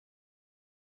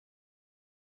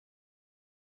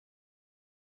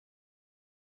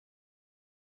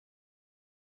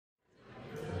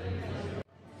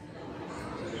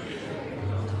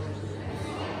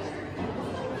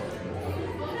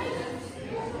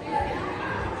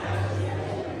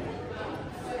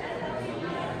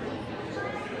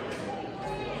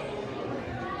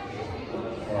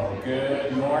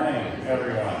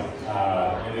everyone.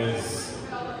 It is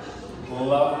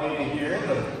lovely to hear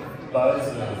the buzz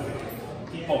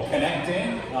of people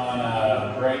connecting on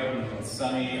a bright and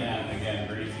sunny and again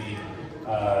breezy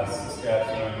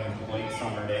Saskatchewan late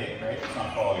summer day, right? It's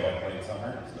not fall yet, late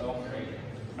summer still, right?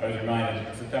 I was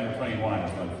reminded September 21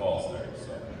 is when fall starts,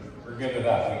 so we're good with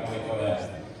that. We can wait till then.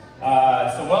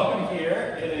 So welcome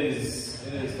here. It is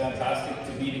fantastic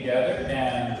to be together,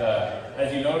 and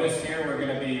as you notice here, we're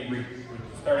going to be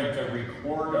starting to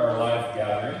record our live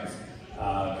gatherings.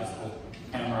 Just the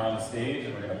camera on the stage,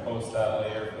 and we're going to post that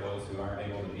later for those who aren't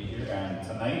able to be here. And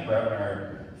tonight we're having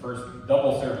our first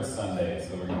double service Sunday,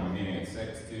 so we're going to be meeting at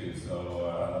 6 too. So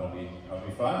that'll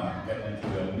be fun. Getting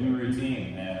into a new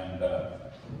routine, and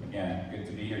again, good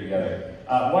to be here together.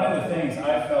 One of the things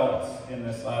I felt in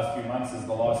this last few months is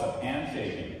the loss of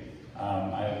handshaking.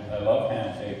 I love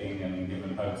handshaking and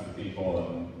giving hugs to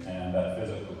people and that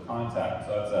physical contact.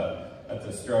 So that's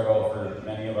a struggle for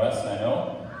many of us, I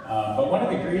know. But one of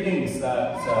the greetings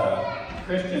that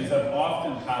Christians have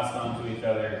often passed on to each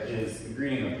other is the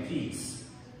greeting of peace,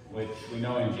 which we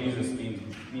know in Jesus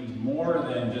means more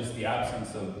than just the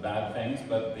absence of bad things,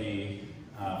 but the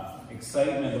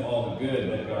excitement of all the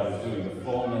good that God is doing, the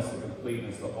fullness, the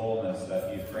completeness, the wholeness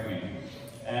that He's bringing.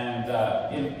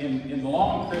 And in the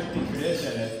long Christian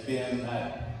tradition, it's been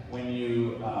that when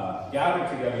you gather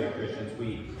together Christians,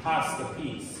 we pass the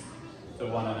peace to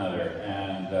one another.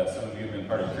 And some of you have been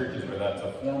part of churches where that's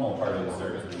a formal part of the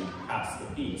service, where you pass the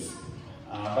peace.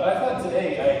 But I thought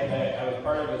today, I was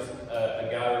part of a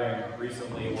gathering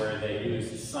recently where they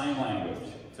used sign language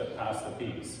to pass the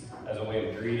peace as a way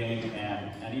of greeting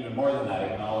and even more than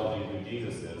that, acknowledging who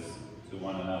Jesus is to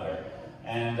one another.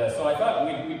 And so I thought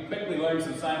we'd quickly learn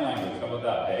some sign language. How about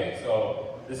that, hey?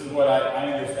 So this is what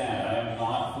I understand. I am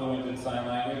not fluent in sign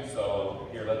language, so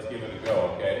here, let's give it a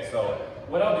go, okay? So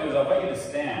what I'll do is I'll invite you to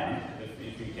stand,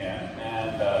 if you can,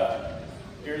 and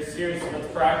here's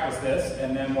let's practice this,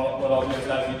 and then what I'll do is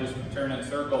have you just turn in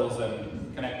circles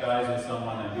and connect eyes with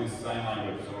someone and do sign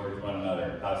language towards one another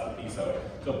and pass the peace out.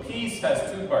 So peace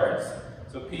has two parts.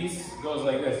 So peace goes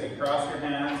like this. You cross your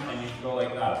hands and you go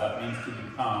like that. That means to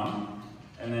become.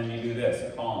 And then you do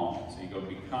this, calm. So you go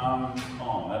become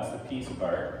calm. That's the peace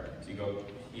part. So you go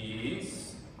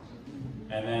peace.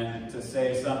 And then to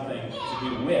say something to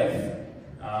do with,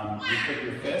 you put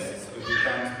your fists with your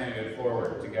thumbs pointed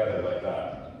forward together like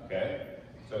that. Okay?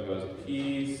 So it goes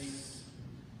peace,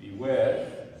 be with,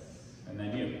 and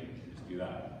then you. Just do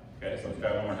that. Okay? So let's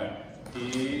try one more time.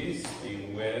 Peace, be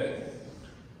with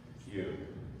you.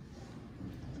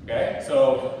 Okay?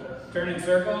 So turn in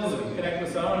circles and connect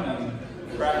with someone and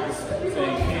practice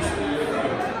saying peace to you.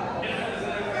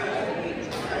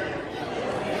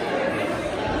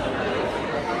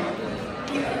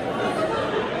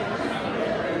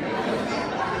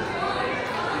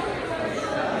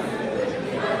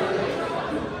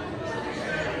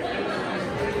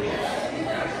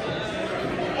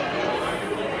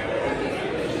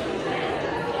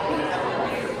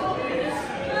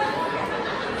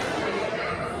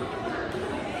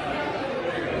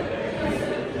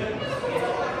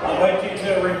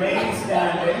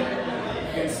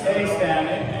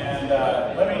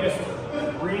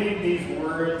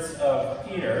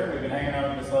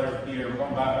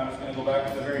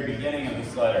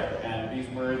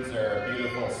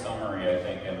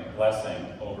 Blessing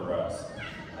over us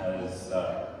as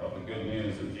of the good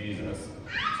news of Jesus.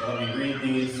 So let me read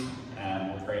these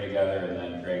and we'll pray together, and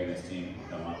then Greg and his team can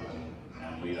come up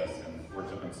and lead us in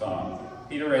worship and song.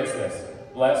 Peter writes this: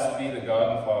 Blessed be the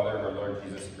God and Father of our Lord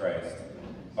Jesus Christ.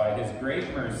 By His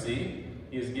great mercy,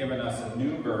 He has given us a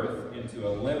new birth into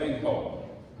a living hope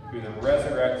through the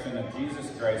resurrection of Jesus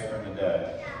Christ from the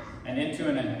dead, and into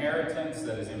an inheritance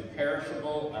that is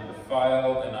imperishable,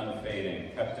 undefiled, and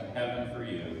unfading, kept in heaven for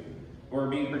you, who are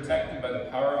being protected by the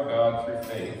power of God through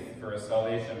faith for a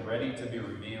salvation ready to be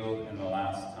revealed in the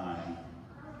last time.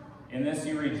 In this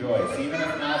you rejoice, even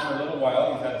if now for a little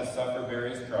while you've had to suffer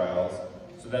various trials,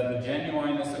 so that the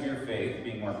genuineness of your faith,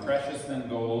 being more precious than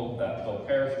gold, that though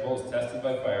perishable is tested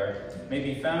by fire, may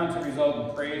be found to result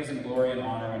in praise and glory and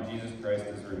honor when Jesus Christ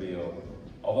is revealed.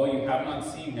 Although you have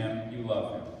not seen Him, you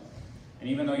love Him. And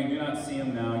even though you do not see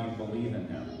Him now, you believe in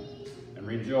Him, and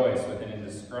rejoice with an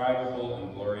indescribable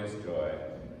and glorious joy,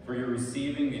 for you're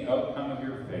receiving the outcome of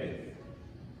your faith,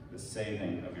 the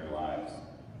saving of your lives.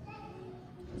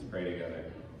 Let's pray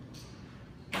together.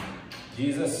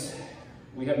 Jesus,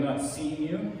 we have not seen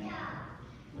you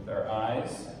with our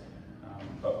eyes,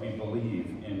 but we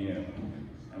believe in you.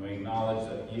 And we acknowledge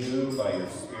that you, by your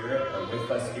Spirit, are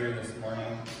with us here this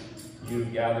morning.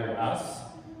 You've gathered us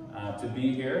to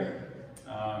be here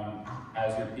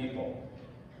as your people,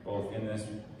 both in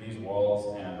these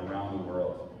walls and around the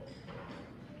world.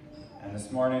 And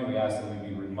this morning we ask that we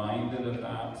be reminded of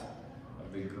that,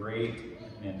 of the great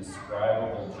and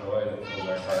indescribable joy that fills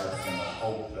our hearts and the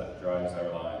hope that drives our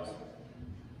lives.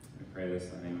 We pray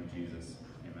this in the name of Jesus.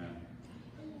 Amen.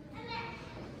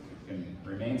 You can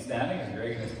remain standing as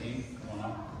Greg and his team come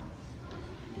on up.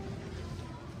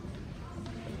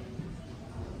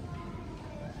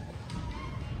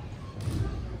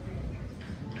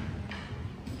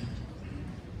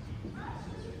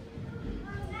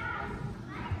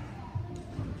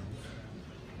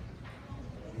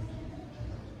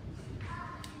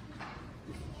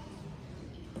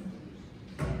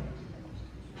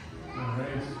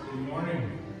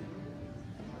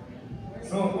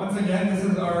 So once again, this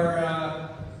is our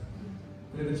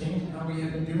bit of a change in how we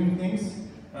have been doing things.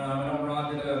 I know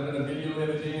Rod did a video the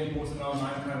other day and posted it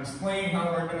online to kind of explain how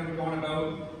we're going to be going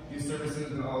about these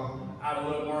services, and I'll add a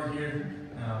little more here.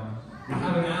 We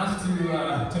haven't asked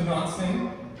to not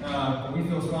sing, but we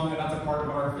feel strongly that's a part of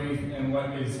our faith and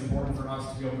what is important for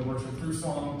us to be able to worship through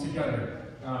song together.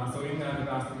 So in that, we've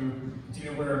asked that you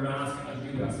continue to wear a mask as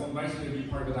you do that. So I invite you to be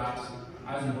part of that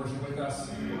as you worship with us.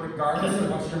 Regardless of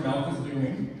what your mouth is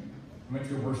doing, I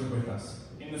invite you to worship with us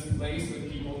in this place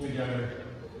with people together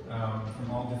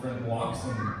from all different walks,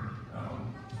 and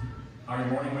how your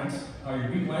morning went, how your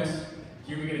week went.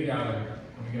 Here we get to gather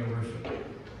and we get to worship.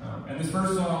 And this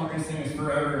first song we're going to sing is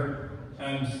Forever.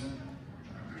 And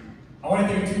I want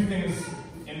to think of two things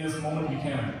in this moment we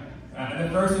can. And the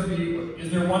first would be,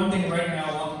 is there one thing right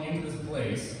now walking into this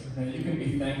place that you can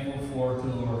be thankful for to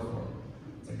the Lord for?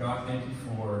 Say, God, thank you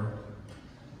for.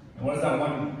 And what is that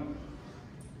one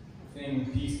thing,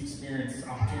 peace, experience,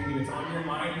 opportunity that's on your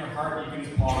mind, your heart, you can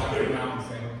just pause right now and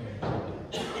say, okay,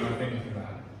 God, thank you for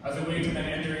that. As a way to then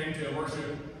enter into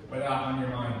worship with that on your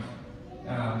mind.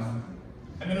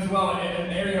 And then as well, an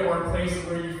area or a place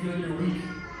where you feel you're weak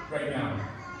right now.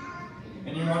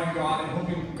 And you're wanting God and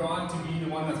hoping God to be the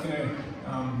one that's going to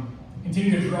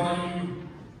continue to draw you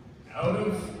out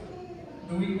of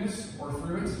the weakness or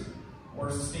through it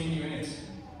or sustain you in it.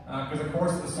 Because of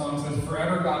course the song says,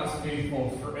 forever God is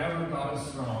faithful, forever God is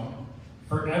strong,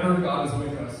 forever God is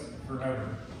with us,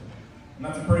 forever. And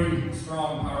that's a pretty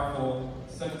strong, powerful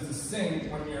sentence to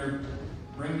sing when you're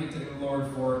bringing it to the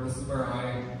Lord for, this is where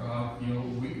I feel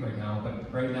weak right now.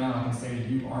 But right now I can say that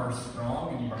you are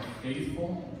strong and you are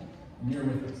faithful and you're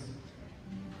with us.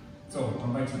 So I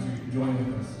invite you to join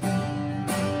with us.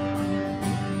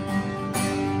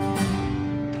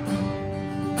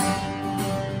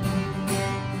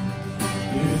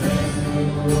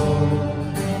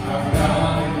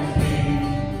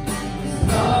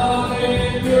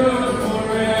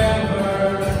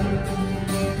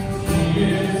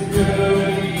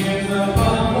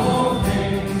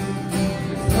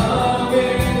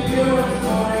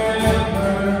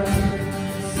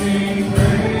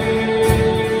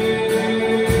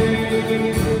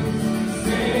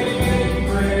 Sing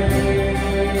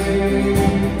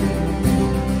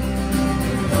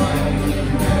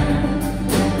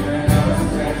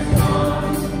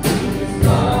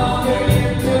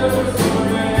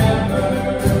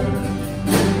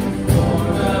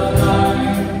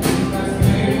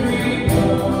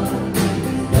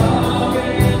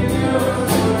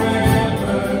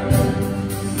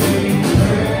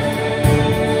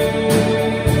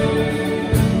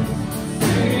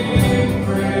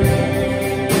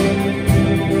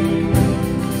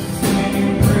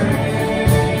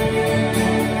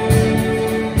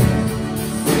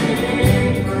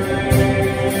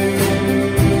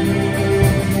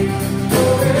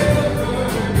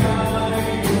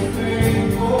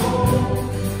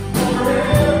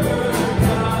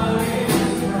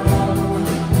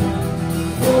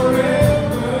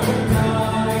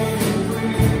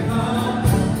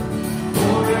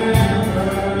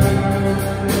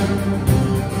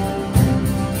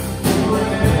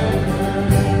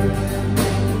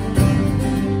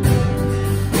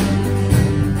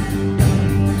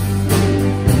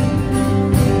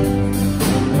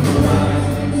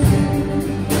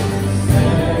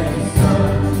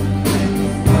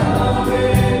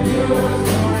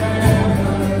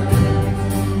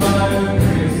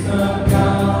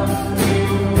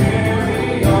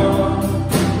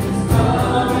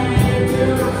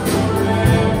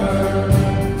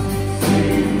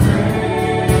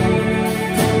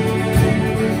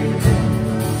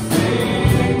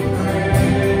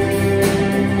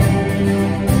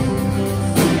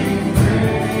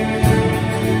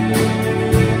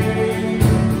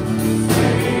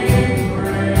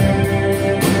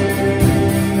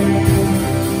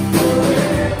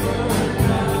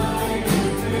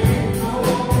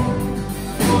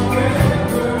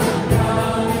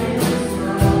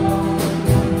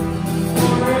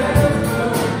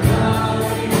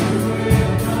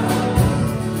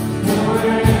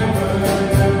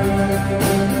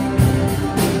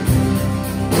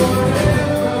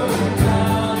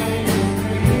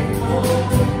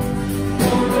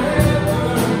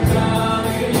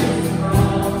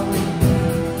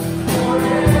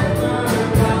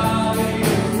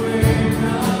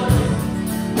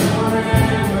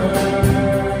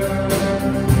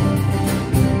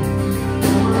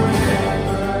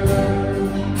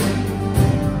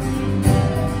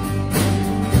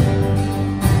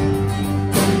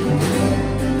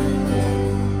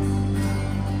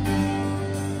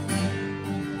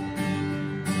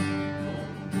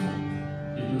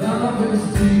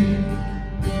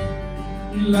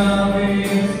Love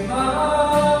is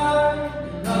high,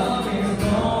 love is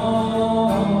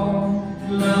long,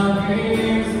 love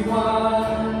is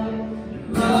wide,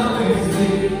 love is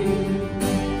deep,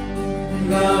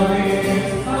 love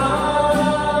is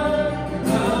high,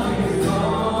 love is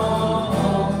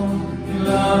long,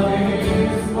 love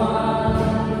is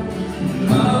wide,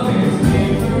 love is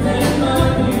deeper than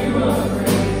my view of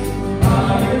grace,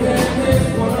 higher than this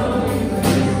world we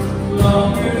face,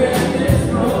 longer than this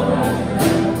road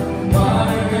I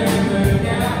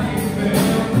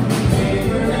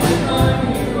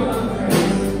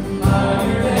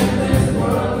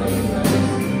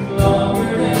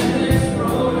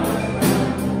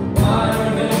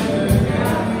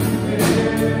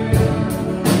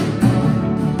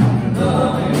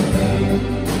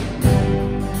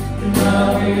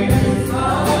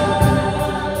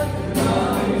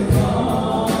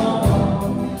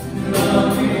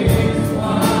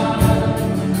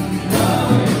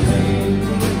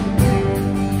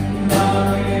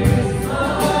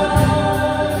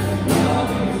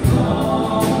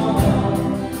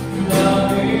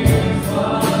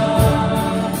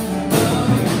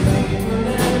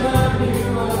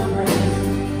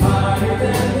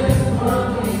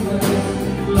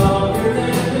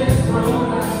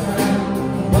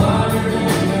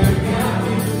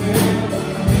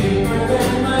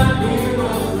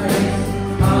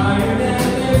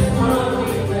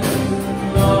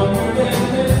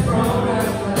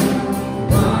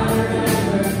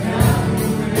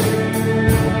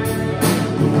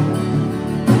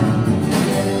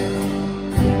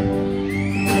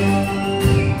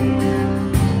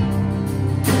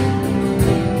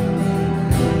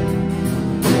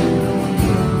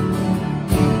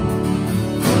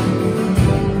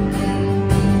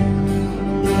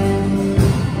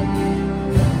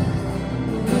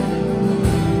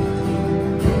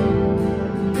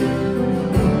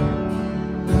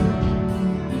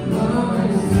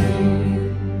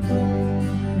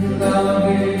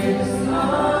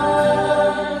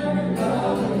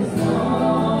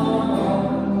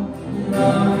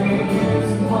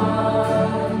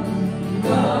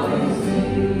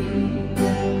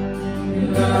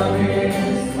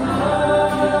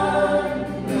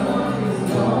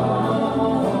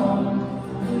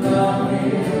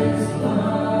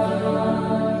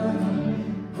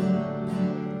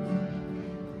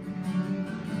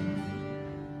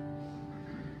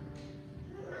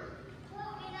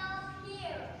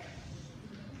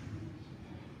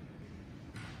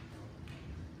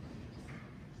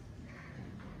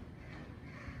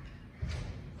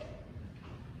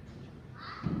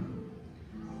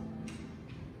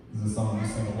This is a song we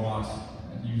sing a lot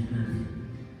at youth group.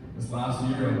 This last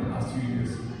year, or the last 2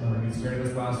 years, we started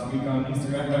this last week on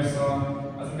Easter egg I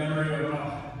saw as a memory of,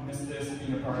 I missed this,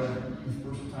 being a part of youth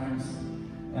worship times.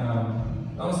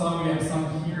 Not a song we have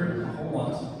sung here a whole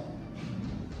lot.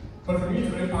 But for me, it's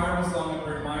a very powerful song,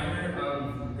 a reminder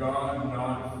of God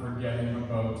not forgetting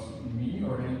about me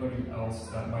or anybody else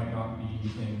that might not be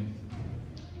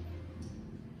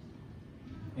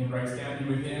in right standing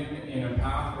with Him, in a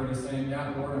path where they're saying,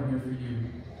 yeah, Lord, I'm here for you.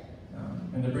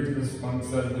 And the bridge of this song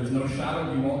says, there's no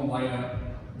shadow you won't light up,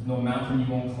 there's no mountain you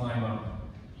won't climb up,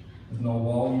 there's no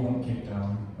wall you won't kick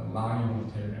down, a lie you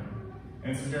won't tear down.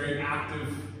 And it's a very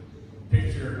active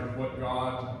picture of what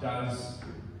God does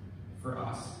for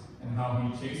us and how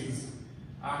He chases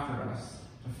after us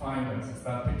to find us. It's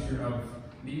that picture of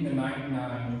leaving the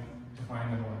 99 to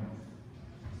find the one.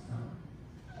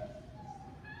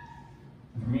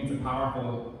 For me, it's a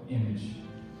powerful image.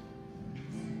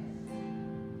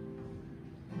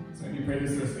 So maybe you pray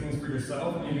this as things for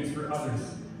yourself, and maybe it's for others.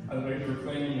 As a way of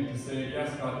proclaiming it, to say,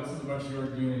 yes, God, this is what you're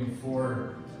doing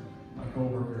for my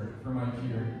coworker, for my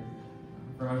peer,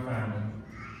 for my family.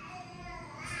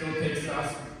 It still takes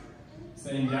us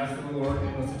saying yes to the Lord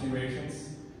in those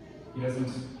situations. He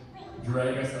doesn't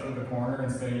drag us out of the corner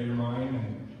and say, you're mine,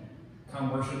 and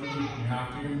come worship me, you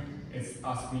have to. It's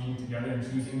us being together and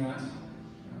choosing that.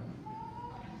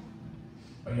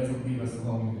 But He doesn't leave us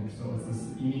alone either. So it's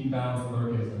this unique balance the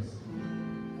Lord gives us.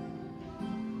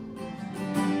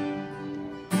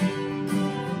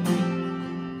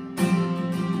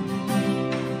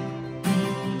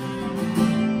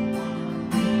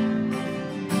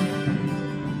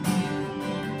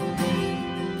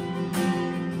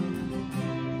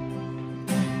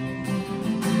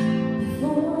 So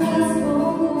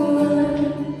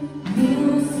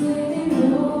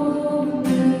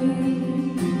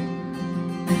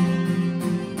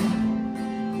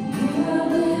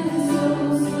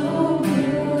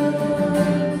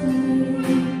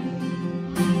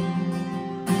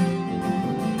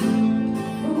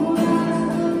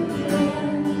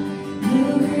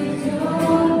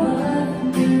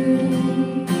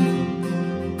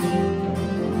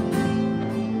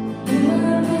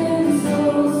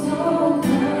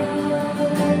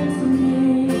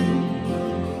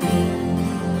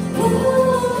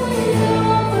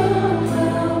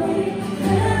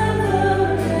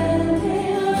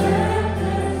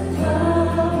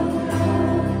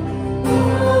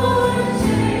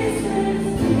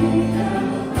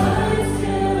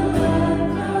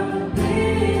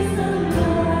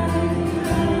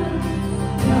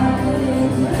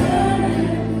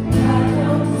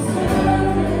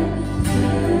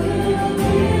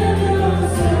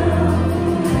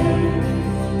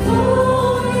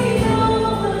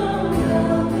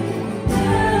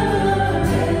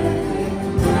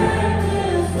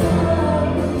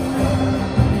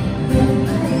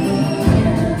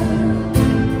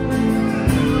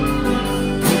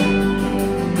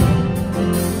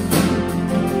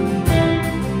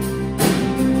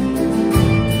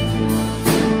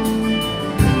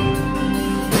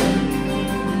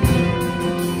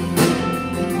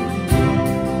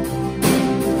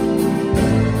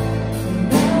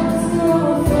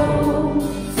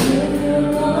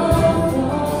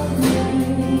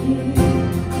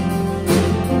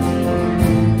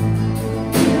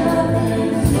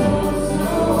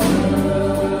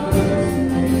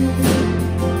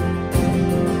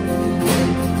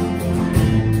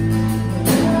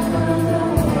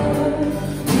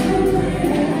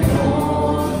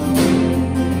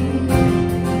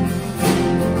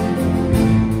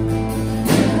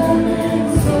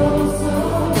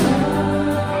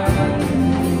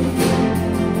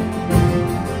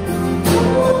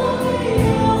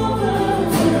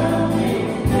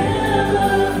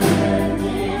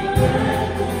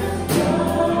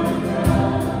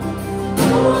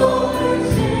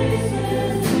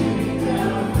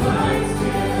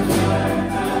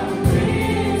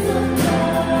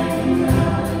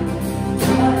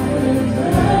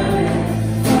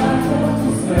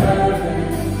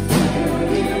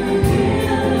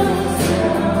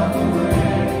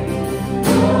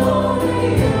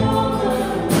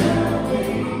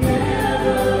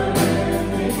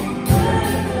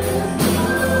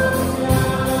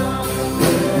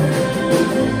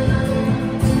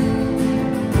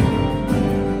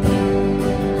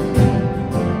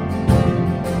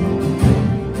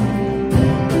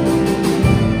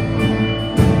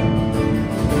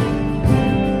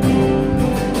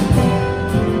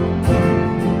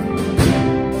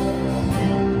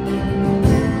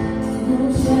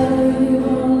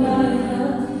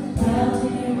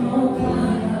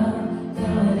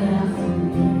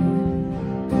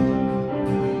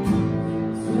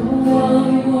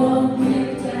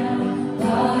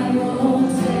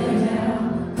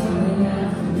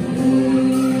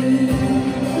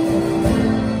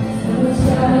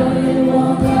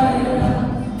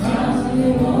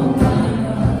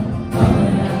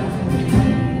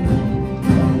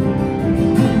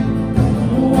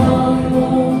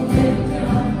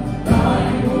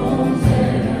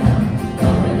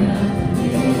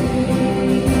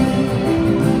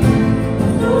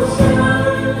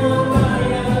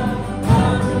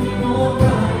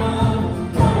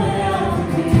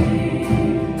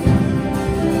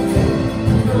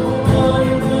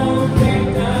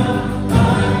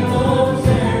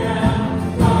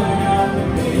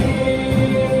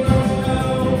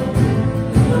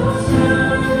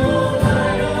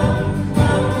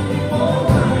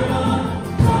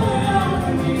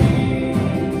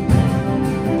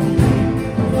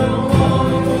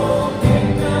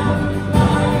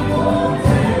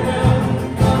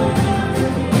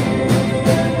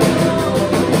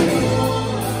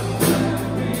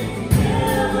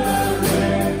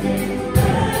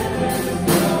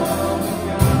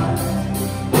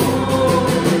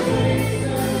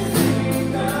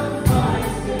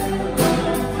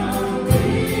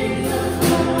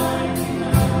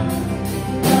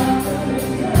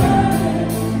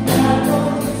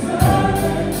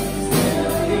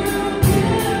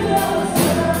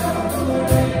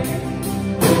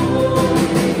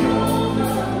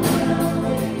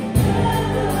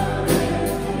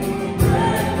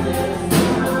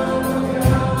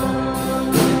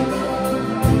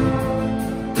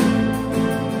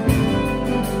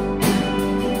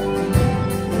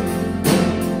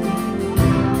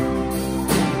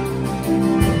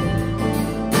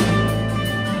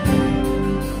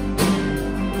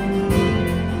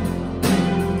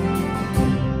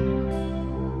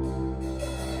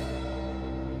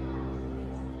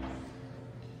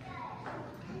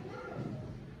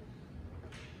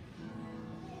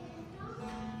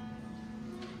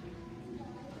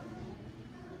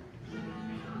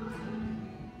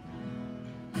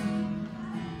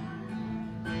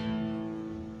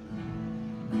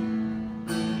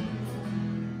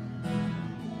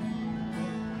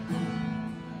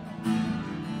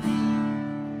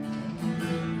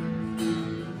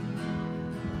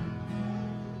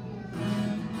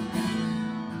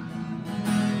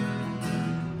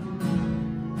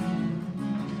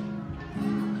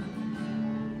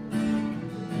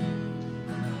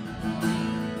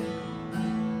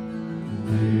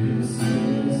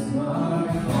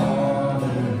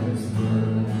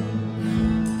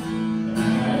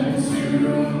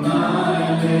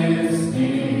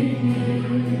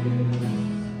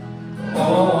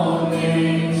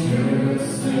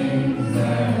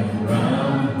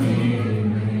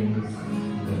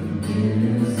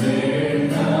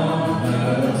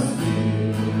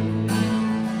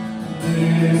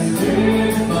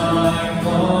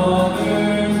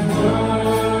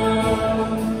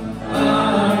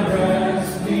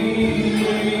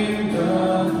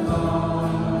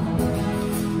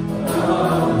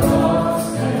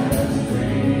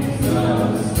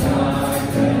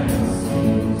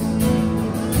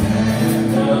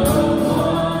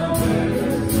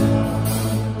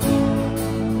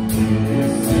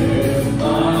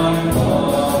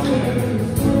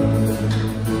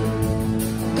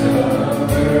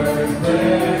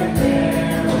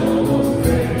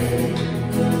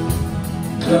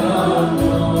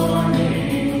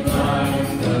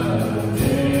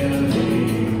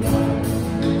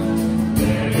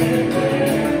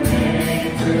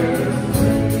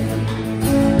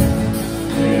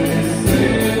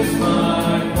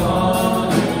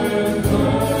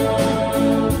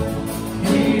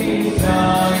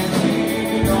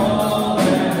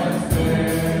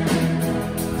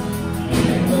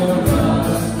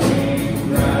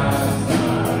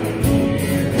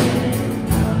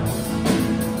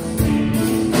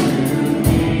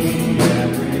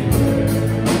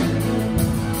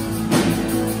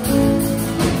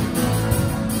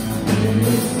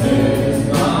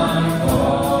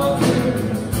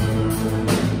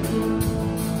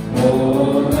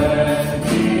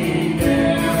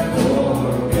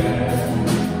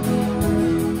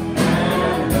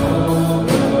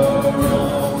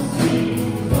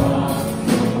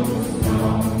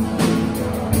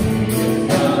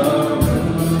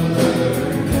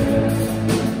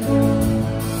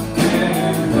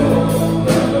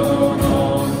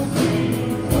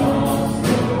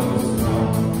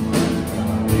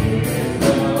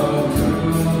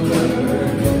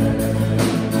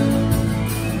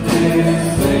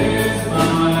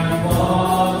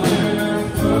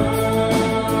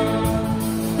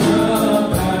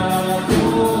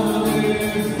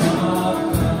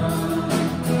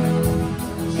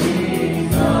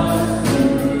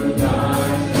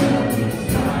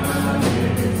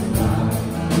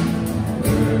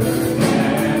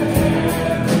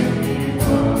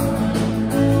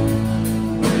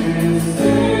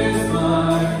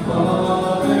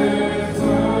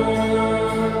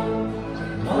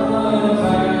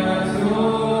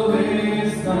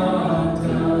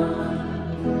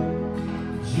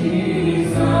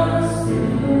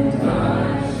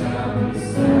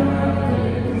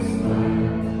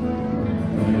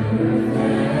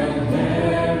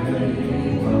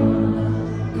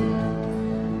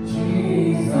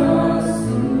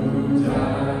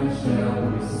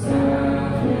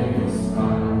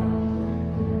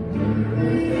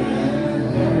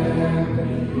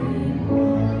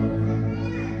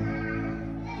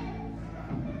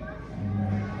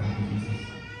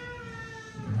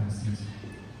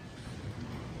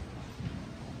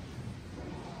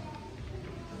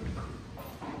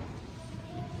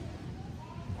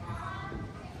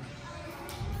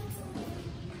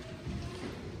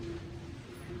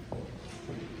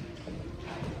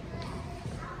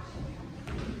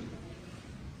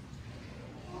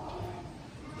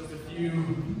few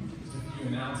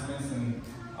announcements and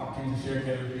opportunities to share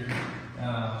together here.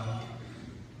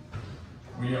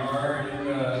 We are in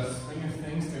the swing of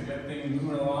things to get things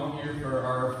moving along here for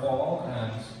our fall,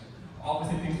 and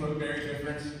obviously things look very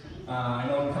different. I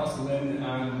know Pastor Lynn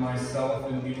and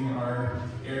myself in leading our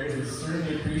areas would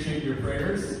certainly appreciate your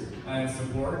prayers and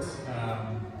support.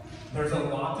 There's a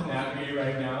lot to navigate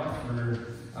right now for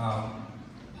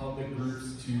public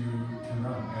groups to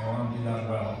run, and I want to do that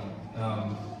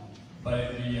well.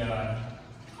 But the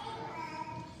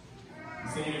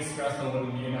saying it's stressful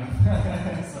wouldn't be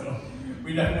enough. So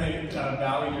we definitely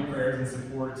value your prayers and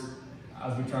support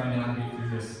as we try and navigate through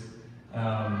this.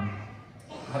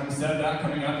 Having said that,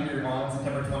 coming up here on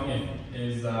September 20th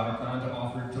is our plan to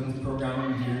offer children's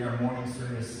programming during our morning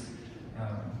service.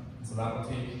 So that will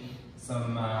take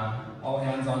some all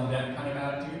hands on deck kind of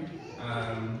attitude.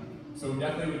 So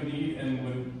definitely would need and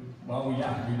would, well, we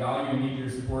value and need your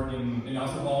support and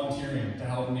also volunteering to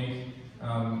help make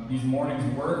these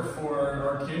mornings work for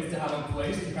our kids to have a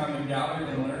place to come and gather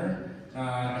and learn,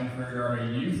 and for our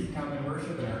youth to come and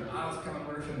worship and our adults to come and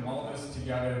worship and all this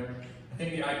together. I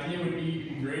think the idea would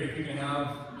be great if we can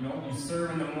have, you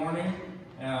serve in the morning,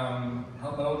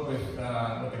 help out with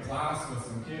the class, with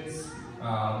some kids,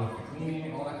 with the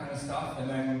cleaning, all that kind of stuff. And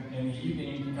then in the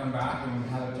evening, you can come back and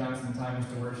have a chance and time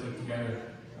just to worship together.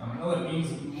 I know it means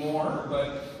more, but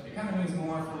it kind of means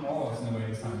more from all of us in a way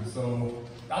this time. So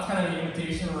that's kind of the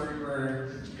invitation we're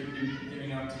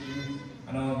giving out to you.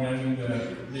 I know I'm imagining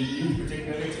the youth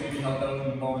particularly to maybe help out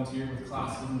and volunteer with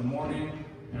classes in the morning,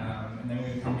 and then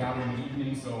we come gather in the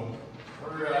evening. So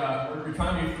we're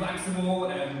trying to be flexible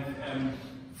and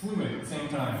fluid at the same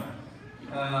time.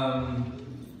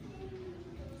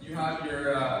 You have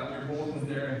your bulletins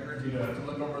there. I encourage you to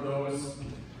look over those.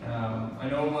 I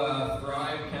know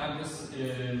Thrive Campus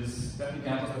Bethany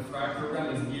Campus, the Thrive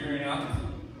program is gearing up.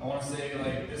 I want to say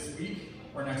like this week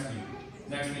or next week.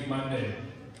 Next week, Monday.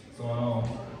 So I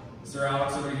know Sir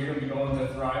Alex over here will be going to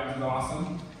Thrive, which is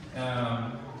awesome.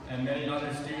 And many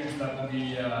other students that will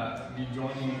be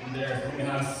joining there. So we're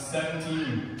going to have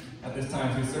 17 at this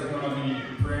time. So we certainly want to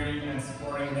be praying and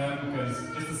supporting them because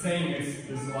just the same,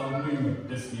 there's a lot of new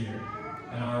this year.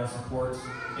 And our support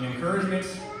and encouragement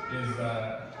is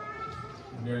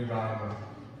very valuable.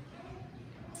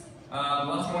 The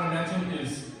last one I want to mention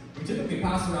is we typically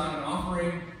pass around an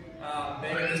offering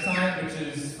bag at this time, which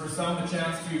is for some the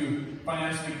chance to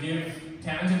financially give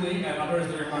tangibly, and others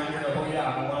the reminder of, oh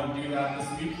yeah, I want to do that this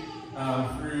week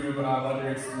through whether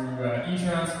it's through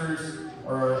e-transfers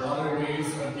or other ways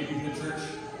of giving to the church.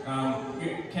 We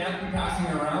can't be passing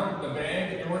around the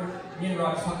bag. Me and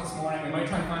Rob talked this morning. We might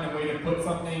try and find a way to put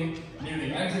something near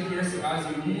the exit here, so as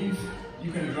you leave,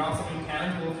 you can drop something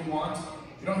tangible if you want.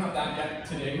 If you don't have that yet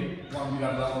today, you want to do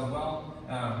that well as well.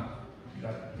 Do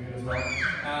that good as well.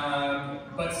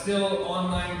 But still,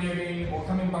 online giving or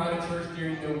coming by the church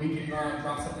during the week if you want to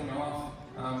drop something off.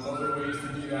 Those are ways to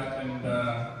do that. And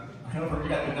I know for me,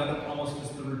 that's another almost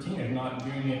just the routine of not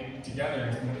doing it together.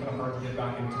 It's kind of hard to get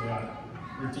back into that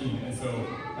routine. And so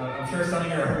I'm sure some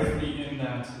of you are with me in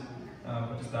that.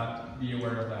 But just that, be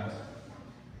aware of that.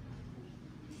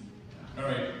 All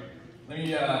right,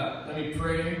 let me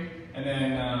pray, and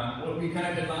then what we kind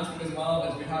of did last week as well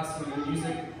is we had some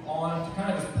music on to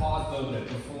kind of just pause a little bit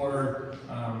before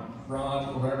Ron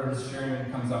or whoever is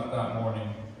sharing comes up that morning.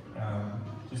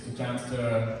 Just a chance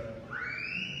to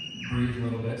breathe a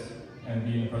little bit and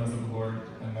be in the presence of the Lord,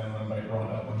 and then invite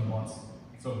Ron up when he wants.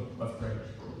 So let's pray.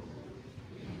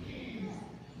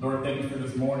 Lord, thank you for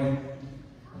this morning.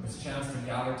 This chance to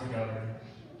gather together.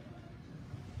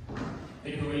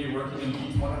 Thank you for the way you're working in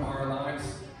each one of our lives.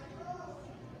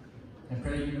 I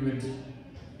pray that you would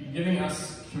be giving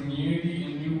us community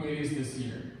in new ways this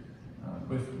year,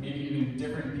 with maybe even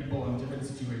different people in different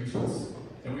situations,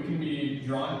 that we can be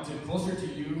drawn closer to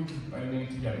you by being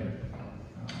together.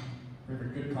 Pray for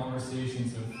good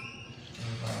conversations of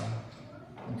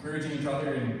encouraging each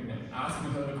other and asking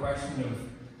each other the question of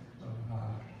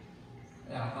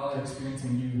how they're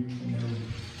experiencing you in their week.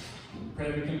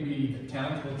 Pray that we can be a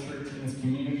tangible church in this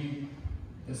community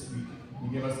this week. You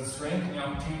give us the strength and the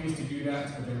opportunities to do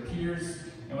that with our peers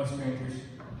and with strangers.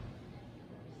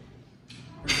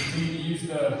 We continue to use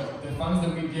the funds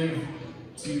that we give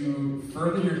to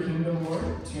further your kingdom,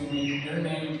 Lord, to make your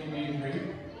name be made great.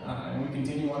 And we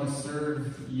continue to want to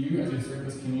serve you as we serve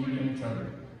this community and each other.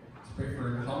 Let's pray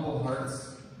for humble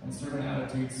hearts and servant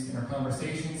attitudes in our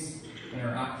conversations and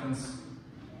our actions.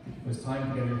 There's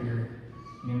time together here.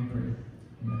 In prayer.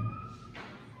 Amen.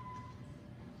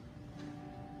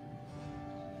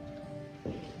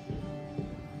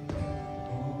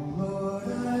 Oh Lord, I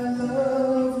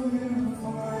love you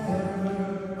forever.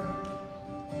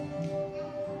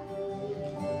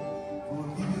 For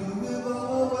you have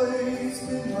always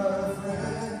been my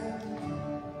friend.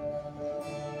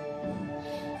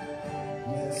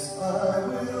 Yes, I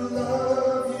will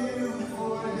love you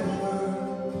forever.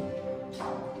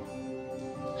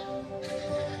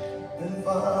 And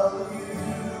Father,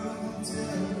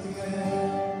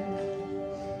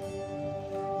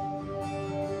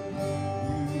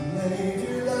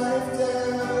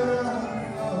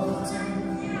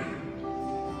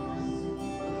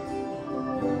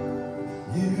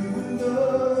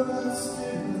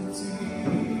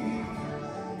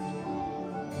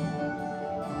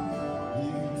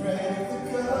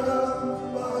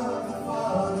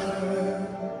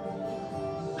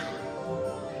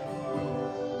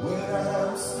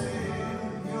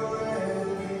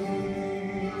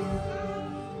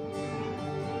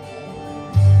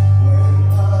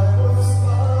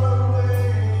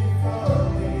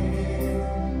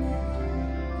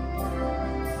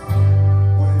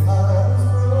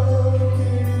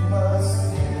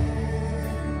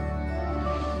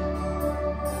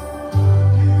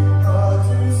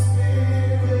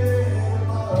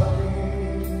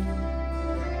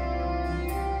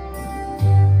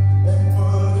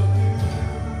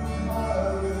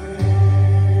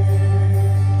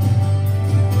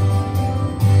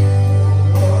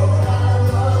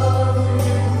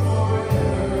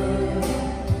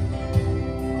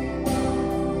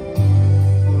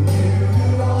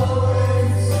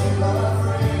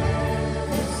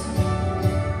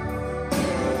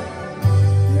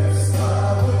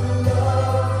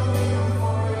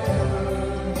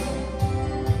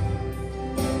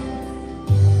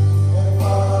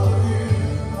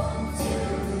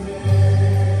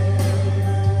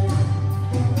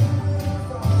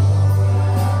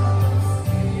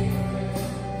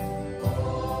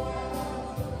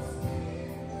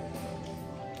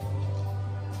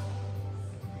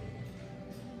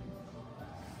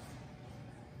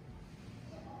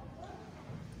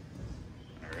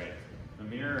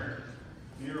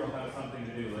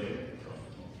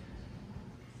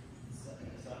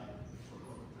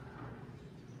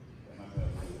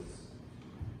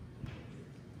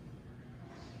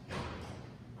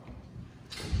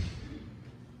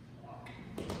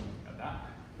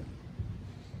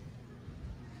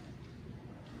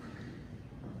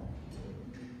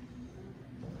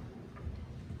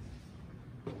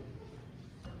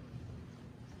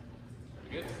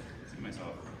 Good. See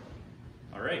myself.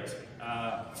 All right.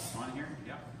 On here?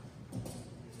 Yeah.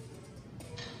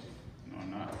 No,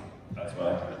 I'm not. That's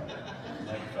why.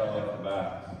 Like fell off the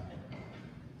back.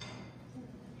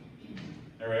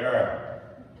 There we are.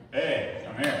 Hey,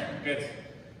 I'm here. Good.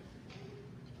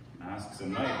 Masks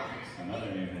and mic. It's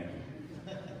another new thing.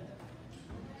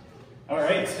 All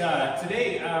right,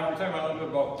 today we're talking about a little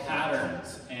bit about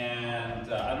patterns,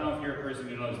 and I don't know if you're a person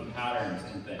who knows patterns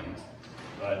in things,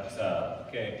 but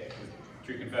okay,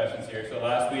 true confessions here. So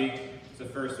last week, it's the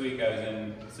first week I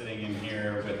was sitting in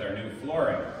here with our new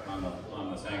flooring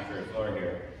on the sanctuary floor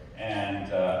here,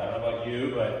 and I don't know about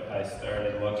you, but I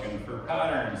started looking for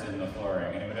patterns in the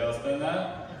flooring. Anybody else done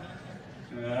that?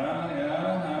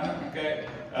 Yeah, okay.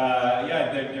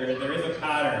 Yeah, there is a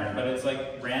pattern, but it's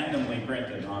like randomly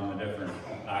printed on the different,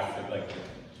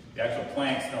 the actual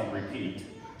planks don't repeat,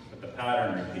 but the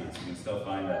pattern repeats. You can still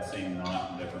find that same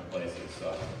knot in different places.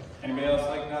 So, anybody else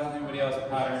like that? Anybody else a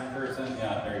pattern person?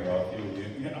 Yeah, there you go, a few of you.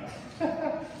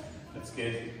 Yeah. That's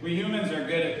good. We humans are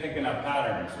good at picking up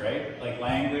patterns, right? Like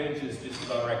language is just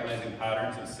about recognizing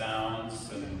patterns of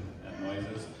sounds and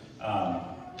noises.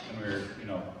 And we're,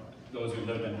 those who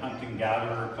lived in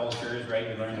hunting-gatherer cultures, right?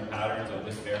 You learn the patterns. Oh,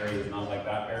 this berry is not like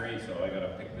that berry, so I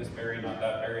gotta pick this berry, not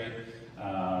that berry.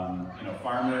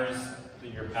 Farmers,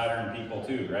 you're pattern people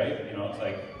too, right? It's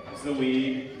like, this is a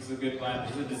weed, this is a good plant,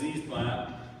 this is a diseased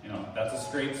plant. That's a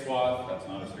straight swath, that's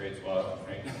not a straight swath,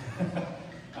 right?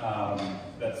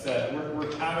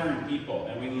 We're pattern people,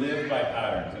 and we live by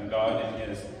patterns, and God in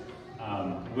His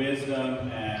wisdom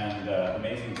and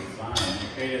amazing design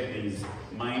created these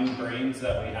mind brains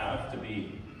that we have to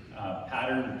be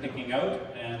pattern picking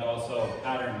out and also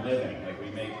pattern living. Like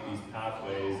we make these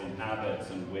pathways and habits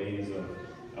and ways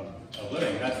of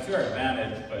living. That's to our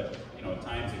advantage, but at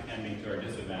times it can be to our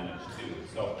disadvantage too.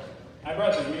 So I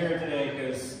brought this mirror today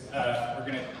because we're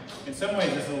going to, in some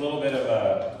ways, this is a little bit of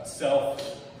a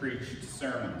self-preached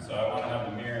sermon. So I want to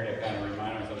have the mirror to kind of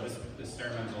remind myself this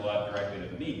sermon's a lot directed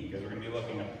at me because we're going to be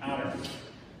looking at patterns.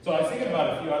 So I was thinking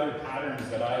about a few other patterns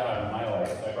that I have in my life.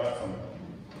 So I brought some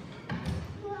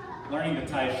learning to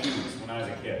tie shoes when I was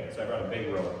a kid. So I brought a big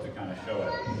rope to kind of show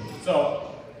it.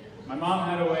 So my mom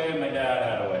had a way and my dad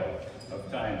had a way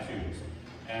of tying shoes.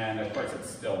 And of course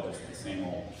it's still just the same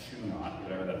old shoe knot,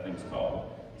 whatever that thing's called.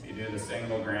 So you do the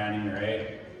single granny,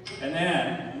 right? And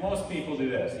then most people do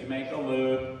this. You make a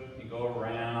loop, you go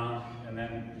around, and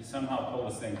then you somehow pull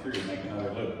this thing through and make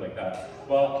another loop like that.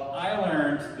 Well, I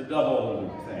learned the double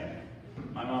loop thing.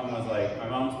 My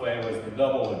mom's way was the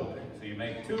double loop. So you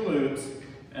make 2 loops,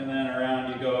 and then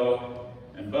around you go,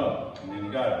 and boom, and then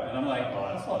you got it. And I'm like,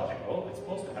 well, that's logical. It's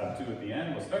supposed to have 2 at the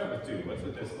end. We'll start with 2. What's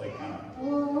with this kind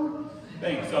of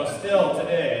thing? So still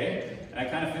today, and I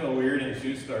kind of feel weird in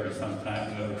shoe stores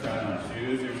sometimes when I'm trying on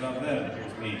shoes or something, and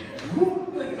here's me.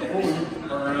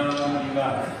 Around, you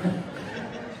got it.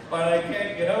 But I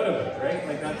can't get out of it, right?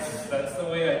 Like that's the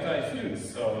way I tie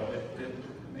shoes. So it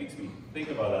makes me think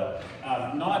about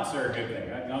that. Knots are a good thing.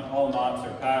 Right? Not all knots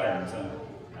are patterns. And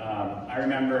I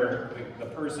remember the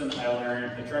person I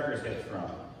learned the trucker's hitch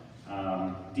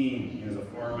from. Dean, he was a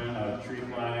foreman out of tree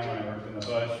climbing when I worked in the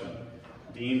bush. And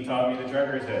Dean taught me the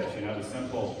trucker's hitch. The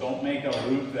simple, don't make a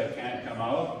loop that can't come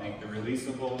out. Make the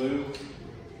releasable loop.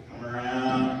 Come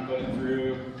around, put it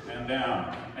through, and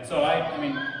down. And so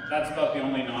that's about the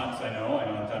only knots I know. I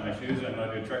know how to tie my shoes, I know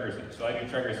how to do a trucker's hitch. So I do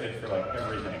trucker's hitch for like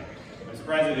everything. I'm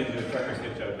surprised I didn't do a trucker's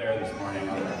hitch out there this morning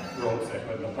on the ropes I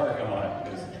put in the parking lot,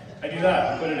 because I do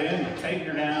that. You put it in, you tighten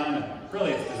her down, and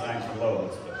really it's designed for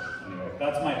loads. But anyway,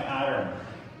 that's my pattern.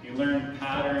 You learn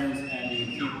patterns and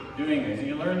you keep doing these. And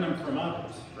you learn them from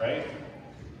others, right?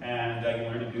 And you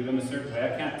learn to do them a certain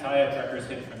way. I can't tie a trucker's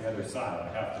hitch from the other side.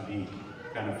 I have to be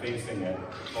kind of facing it,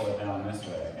 pull it down this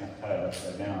way. I can't tie it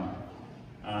upside down.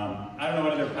 I don't know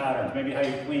what other patterns, maybe how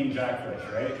you clean jackfish,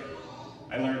 right?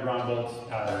 I learned Ron Bolt's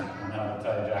pattern on how to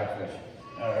tie jackfish,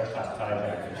 or tie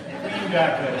jackfish, clean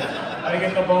jackfish, how to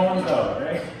get the bones out,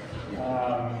 right?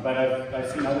 But I've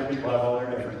seen other people have all their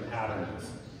different patterns.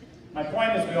 My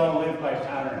point is we all live by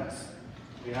patterns.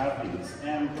 We have these,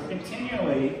 and we're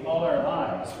continually, all our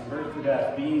lives, from birth to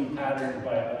death, being patterned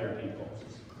by other people.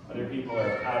 Other people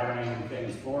are patterning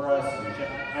things for us.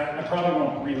 I probably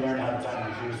won't relearn how to tie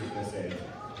my shoes at this age.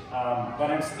 But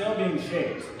I'm still being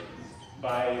shaped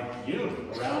by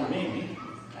you around me,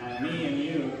 and me and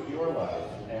you, your life,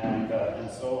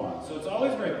 and so on. So it's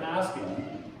always worth asking,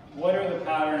 what are the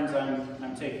patterns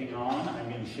I'm taking on, I'm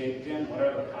being shaped in? What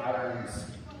are the patterns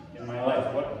in my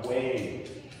life? What way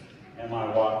am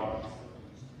I walking?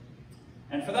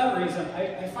 And for that reason,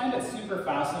 I find it super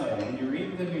fascinating. When you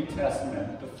read the New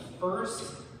Testament, the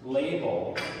first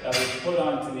label that was put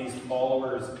onto these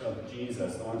followers of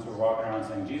Jesus, the ones who were walking around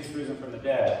saying, Jesus risen from the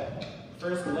dead. The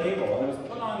first label, and it was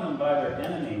put on them by their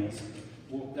enemies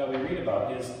that we read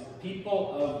about, is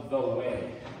people of the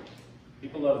way.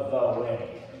 People of the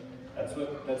way. That's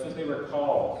what they were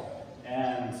called.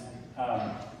 And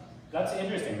that's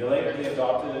interesting. Later they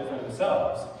adopted it for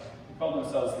themselves. They called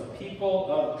themselves the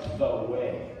people of the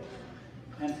way.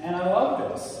 And I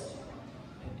love this.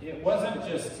 It wasn't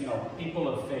just, people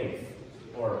of faith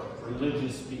or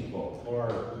religious people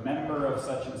or member of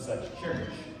such and such church.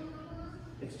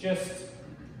 It's just,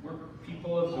 we're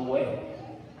people of the way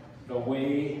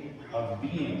of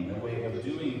being, the way of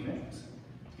doing things.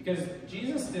 Because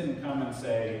Jesus didn't come and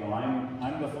say,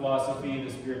 I'm the philosophy,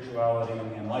 the spirituality,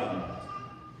 and the enlightenment.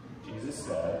 Jesus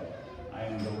said, I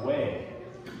am the way,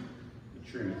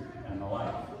 the truth, and the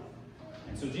life.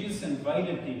 And so Jesus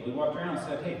invited people. He walked around and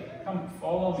said, hey, come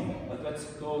follow me. Let's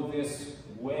go this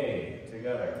way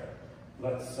together.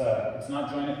 Let's not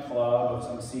join a club of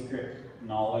some secret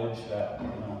knowledge that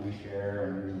we share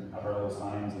and have our little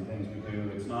signs and things we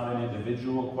do. It's not an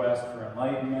individual quest for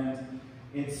enlightenment.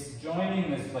 It's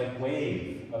joining this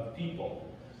wave of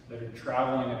people that are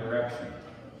traveling a direction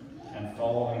and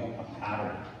following a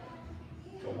pattern,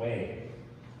 a way.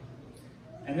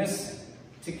 And this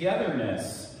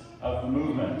togetherness of the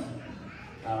movement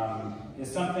is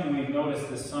something we've noticed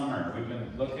this summer. We've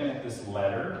been looking at this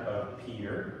letter of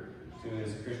Peter to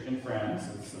his Christian friends.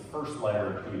 It's the first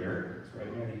letter of Peter. It's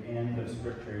right near the end of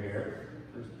Scripture here,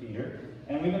 1 Peter.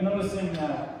 And we've been noticing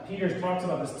that Peter talks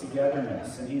about this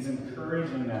togetherness, and he's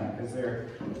encouraging them because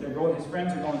his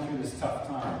friends are going through this tough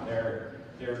time.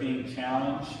 They're being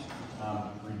challenged,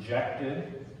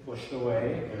 rejected, pushed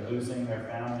away. They're losing their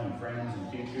family and friends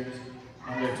and teachers.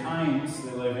 And their times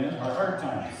they live in are hard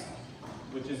times,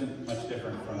 which isn't much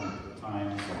different from the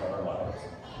times of our lives.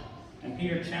 And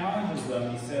Peter challenges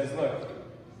them. He says, look,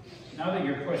 now that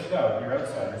you're pushed out, you're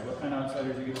outsiders, what kind of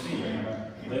outsiders are you going to be? You're going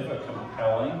to live a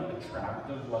compelling,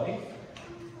 attractive life?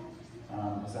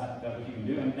 Is that what you can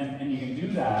do? And you can do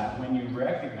that when you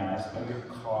recognize how you're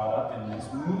caught up in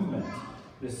this movement,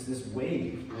 this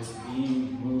wave, this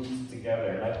being moved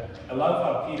together. I love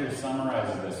how Peter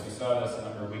summarizes this. We saw this a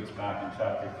number of weeks back in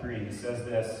chapter 3. He says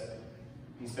this.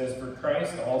 He says, for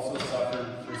Christ also suffered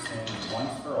for sins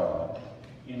once for all,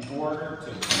 in order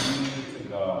to bring you to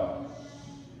God.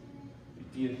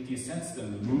 Do you sense the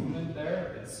movement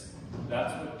there?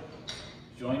 That's what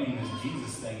joining this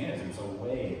Jesus thing is. It's a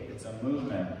wave. It's a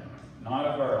movement, not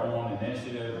of our own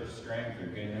initiative or strength or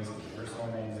goodness. We're so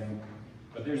amazing.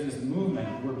 But there's this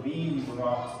movement. We're being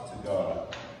brought to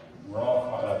God. We're all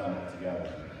caught up in it together.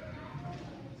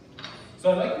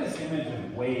 So I like this image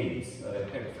of waves that I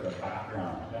picked for a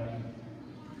background. I mean,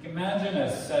 imagine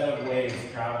a set of waves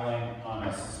traveling on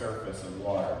a surface of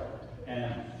water.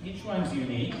 And each one's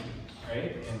unique,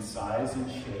 right, in size and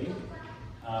shape.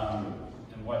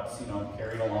 And what's,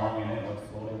 carried along in it, what's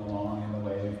floating along in the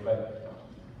wave. But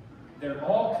they're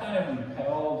all kind of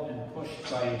impelled and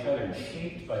pushed by each other and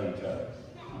shaped by each other.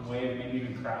 One wave maybe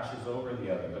even crashes over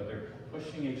the other, but they're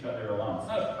pushing each other along. It's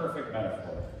not a perfect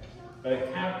metaphor, but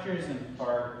it captures in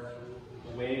part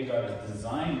the way God has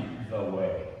designed the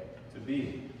way to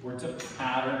be. We're to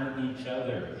pattern each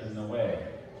other in the way.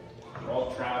 We're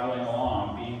all traveling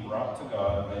along, being brought to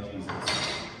God by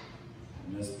Jesus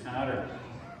in this pattern.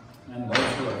 And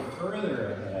those who are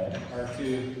further ahead are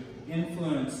to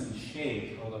influence and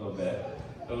shape a little bit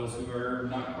those who are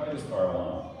not quite as far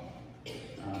along.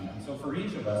 And so for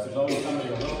each of us, there's always somebody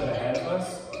a little bit ahead of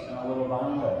us and a little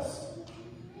behind us.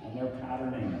 And they're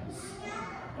patterning us.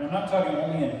 And I'm not talking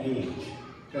only in age,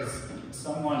 because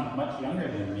someone much younger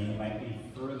than me might be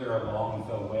further along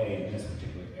the way in this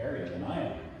particular area than I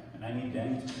am. And I need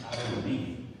them to pattern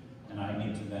me, and I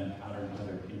need to then pattern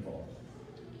other people.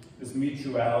 This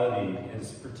mutuality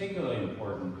is particularly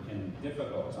important in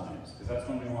difficult times, because that's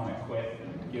when we want to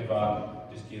quit, give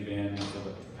up, just give in to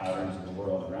the patterns of the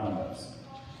world around us.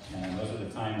 And those are the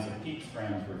times that Pete's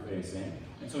friends were facing.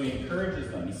 And so he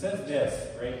encourages them. He says this,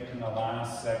 right in the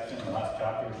last section, the last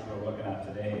chapter which we're looking at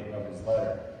today of his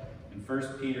letter. In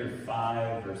 1 Peter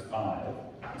 5, verse 5,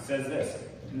 he says this,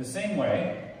 in the same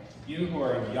way, you who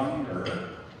are younger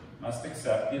must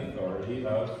accept the authority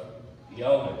of the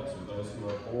elders, or those who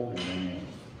are older than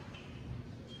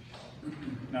you.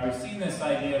 Now, we've seen this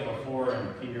idea before in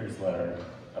Peter's letter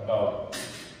about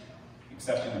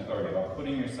accepting authority, about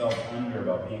putting yourself under,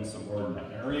 about being subordinate.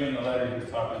 And earlier in the letter, he was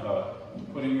talking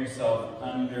about putting yourself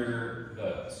under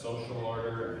the social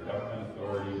order, the government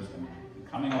authorities, and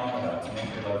coming along with that to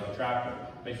make your life attractive.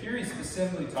 But here he's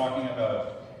specifically talking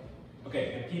about,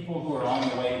 okay, the people who are on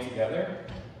the way together,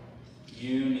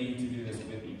 You need to do this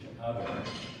with each other.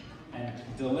 And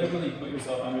deliberately put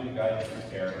yourself under the guidance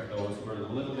and care of those who are a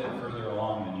little bit further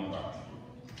along than you are.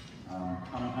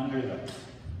 Come under them.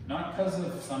 Not because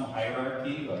of some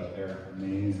hierarchy, like they're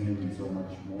amazing and so much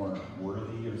more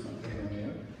worthy or something than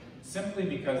you. Simply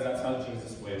because that's how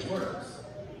Jesus' way works.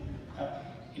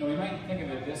 We might think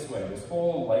of it this way. This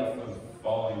whole life of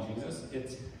following Jesus,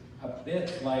 it's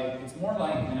more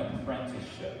like an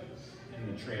apprenticeship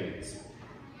in the trades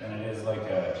than it is like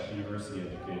a university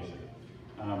education.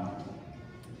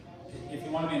 If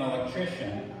you want to be an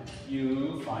electrician,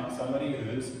 you find somebody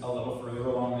who's a little further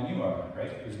along than you are,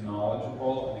 right? Who's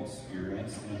knowledgeable and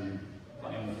experienced in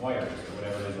playing with wires, or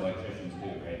whatever it is electricians do,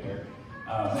 right here.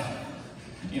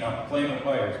 Playing with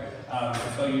wires.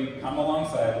 So you come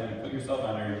alongside and you put yourself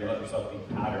under and you let yourself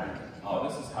be patterned. Oh,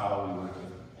 this is how we work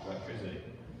with electricity.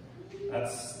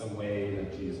 That's the way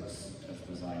that Jesus has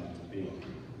designed it to be.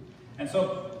 And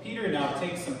so Peter now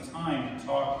takes some time to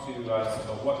talk to us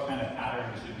about what kind of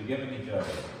pattern we should be giving each other.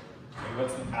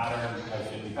 What's the pattern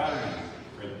I should be patterning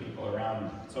for the people around me?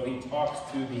 So he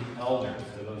talks to the elders,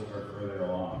 to those who are further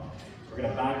along. So we're going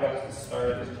to back up to the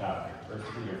start of this chapter,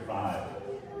 1 Peter 5.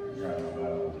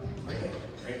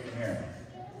 Right from here.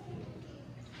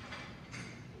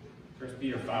 1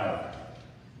 Peter 5,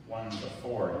 1 to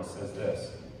 4, he says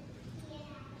this.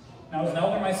 Now, as an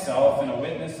elder myself and a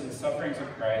witness of the sufferings of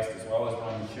Christ, as well as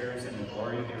one who shares in the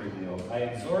glory to be revealed, I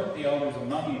exhort the elders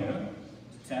among you to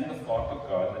tend the flock of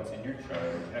God that's in your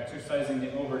charge, exercising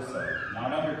the oversight,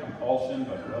 not under compulsion,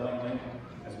 but willingly,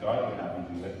 as God would have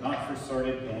you do it, not for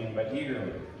sordid gain, but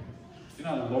eagerly. Do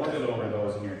not lord it over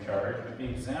those in your charge, but be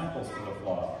examples to the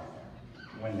flock.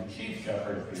 When the chief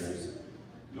shepherd appears,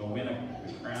 you'll win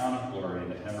a crown of glory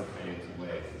that never fades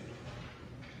away.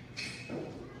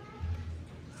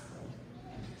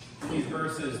 In these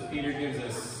verses, Peter gives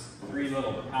us 3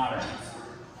 little patterns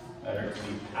that are to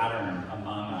be patterned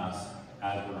among us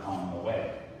as we're on the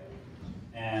way.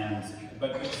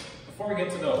 But before we get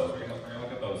to those, we're going to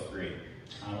look at those 3.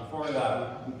 Before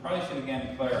that, we probably should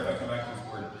again clarify, come back to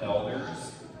this word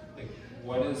elders. Like,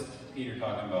 what is Peter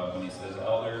talking about when he says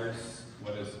elders?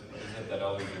 What is it that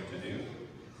elders are to do?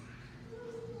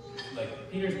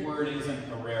 Like, Peter's word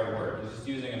isn't a rare word. He's just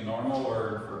using a normal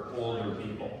word for older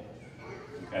people.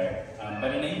 Okay?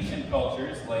 But in ancient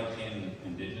cultures, like in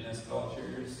indigenous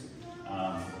cultures,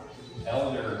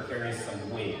 elder carries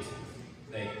some weight.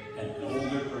 An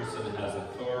older person has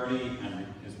authority and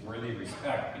is worthy of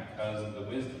respect because of the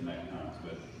wisdom that comes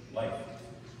with life.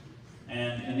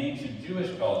 And in ancient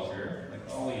Jewish culture, like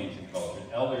all the ancient cultures,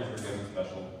 elders were given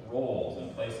special roles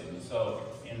and places. And so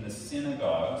in the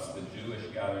synagogues, the Jewish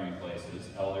gathering places,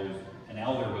 an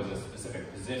elder was a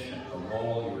specific position, a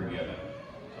role you were given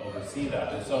to oversee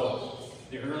that. And so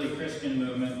the early Christian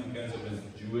movement, because it was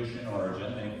Jewish in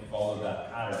origin, they followed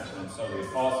that pattern. And so the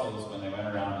apostles, when they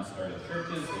went around and started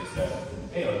churches, they said,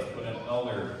 hey, let's put an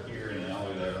elder here and an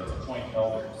elder there. Let's appoint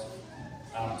elders.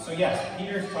 So yes,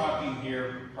 Peter's talking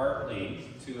here partly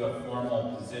to a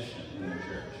formal position in the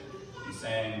church. He's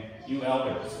saying, you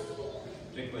elders,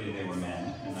 particularly they were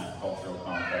men in that cultural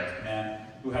context, men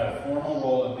who had a formal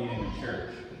role in leading the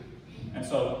church. And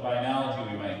so by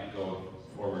analogy, we might go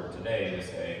forward today to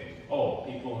say,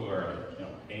 people who are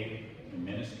paid in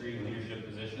ministry, leadership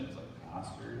positions, like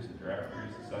pastors and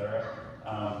directors, etc.,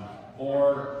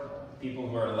 or people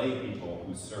who are lay people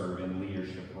who serve in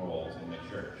leadership roles in the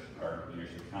church, our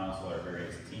leadership council, our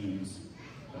various teams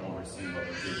that oversee what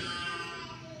we do.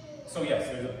 So yes,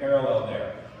 there's a parallel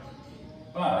there.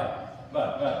 But,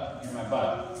 here's my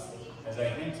but. As I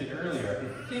hinted earlier,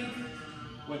 I think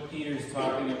what Peter's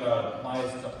talking about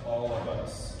applies to all of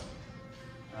us.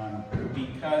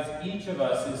 Because each of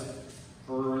us is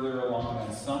further along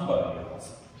than somebody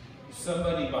else. There's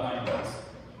somebody behind us,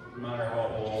 no matter how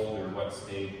old or what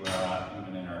stage we're at,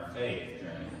 even in our faith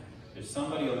journey. There's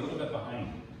somebody a little bit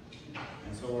behind.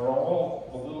 And so we're all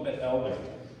a little bit elder.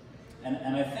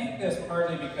 And I think this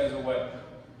partly because of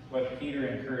what Peter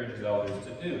encourages elders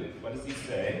to do. What does he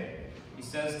say? He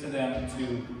says to them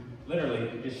to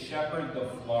literally just shepherd the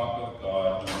flock of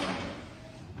God.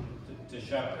 To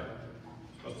shepherd.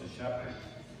 You're supposed to shepherd.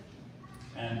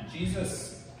 And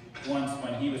Jesus, once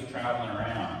when he was traveling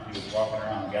around, he was walking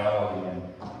around Galilee,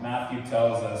 and Matthew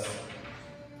tells us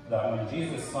that when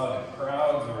Jesus saw the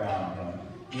crowds around him,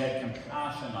 he had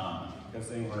compassion on them because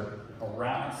they were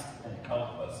harassed and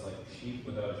helpless, like sheep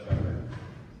without a shepherd.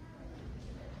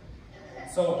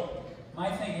 So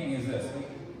my thinking is this: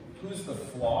 who's the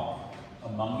flock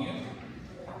among you?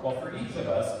 Well, for each of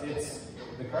us, it's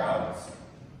the crowds.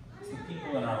 It's the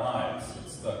people in our lives.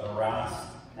 It's the harassed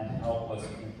and helpless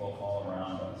people all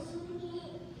around us.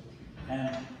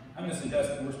 And I'm going to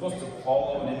suggest we're supposed to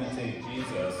follow and imitate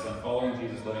Jesus, and following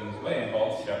Jesus living his way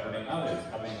involves shepherding others,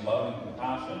 having love and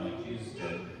compassion like Jesus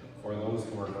did for those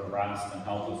who are harassed and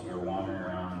helpless who are wandering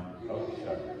around without a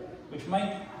shepherd, which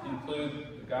might include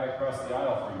the guy across the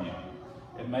aisle from you.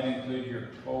 It might include your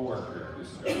coworker who's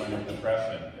struggling with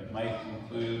depression. It might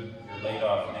include your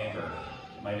laid-off neighbor.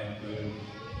 It might include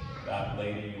that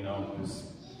lady you know who's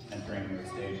entering a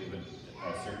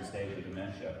certain stage of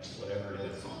dementia, whatever it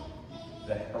is.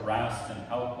 The harassed and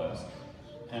helpless.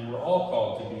 And we're all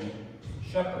called to be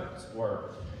shepherds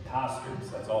or pastors.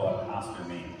 That's all a pastor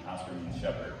means. Pastor means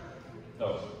shepherd.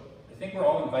 So I think we're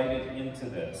all invited into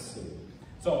this.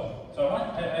 So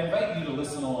I invite you to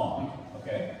listen along,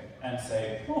 okay, and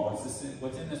say, oh,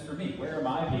 what's in this for me? Where am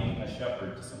I being a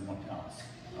shepherd to someone else?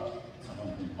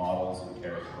 Someone who models and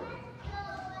cares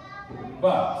for.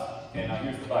 But, okay, now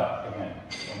here's the but, again,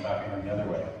 going back in the other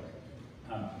way.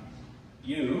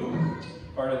 You,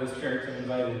 part of this church, have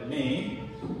invited me,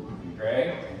 and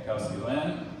Greg, and Kelsey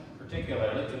Lynn,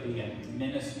 particularly to be in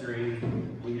ministry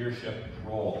leadership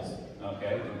roles,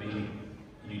 okay? To be,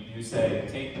 you say,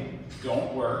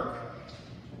 don't work,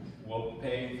 we'll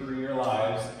pay for your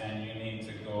lives, and you need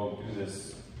to go do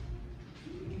this,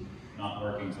 not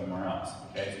working somewhere else,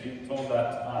 okay? So you told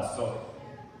that to us. So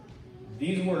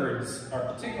these words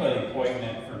are particularly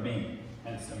poignant for me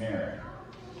and Samira.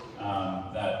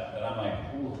 That I'm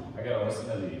like, ooh, I gotta listen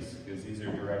to these, because these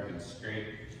are directed straight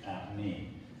at me.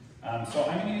 So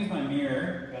I'm gonna use my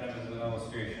mirror kind of as an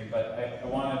illustration, but I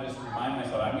wanna just remind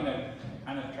myself, I'm gonna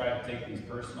kind of try to take these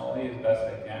personally as best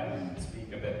I can and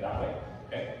speak a bit that way,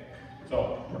 okay?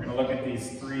 So we're gonna look at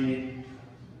these three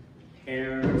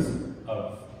pairs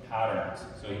of patterns.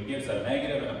 So he gives a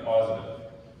negative and a positive.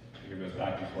 He goes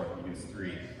back and forth, he gives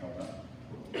three of them.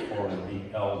 For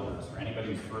the elders, for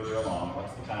anybody who's further along,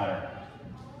 what's the pattern?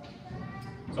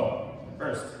 So,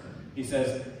 first, he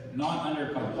says, not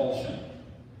under compulsion.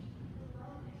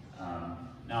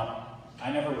 Now,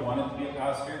 I never wanted to be a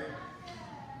pastor.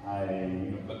 I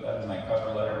even put that in my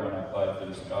cover letter when I applied for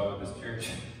this job at this church.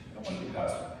 I don't want to be a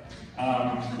pastor.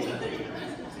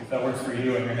 See if that works for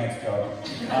you in your next job.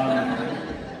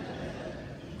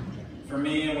 For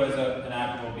me, it was an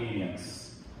act of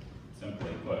obedience,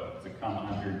 simply put, to come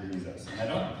under Jesus. And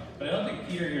I don't think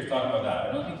Peter here is talking about that.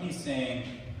 I don't think he's saying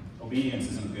obedience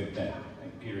isn't a good thing. I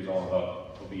think Peter's all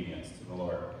about obedience to the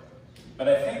Lord. But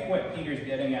I think what Peter's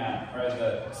getting at are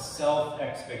the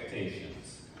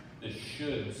self-expectations, the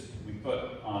shoulds we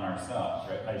put on ourselves,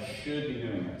 right? I should be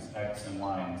doing this, X and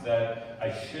Y and Z.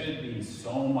 I should be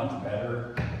so much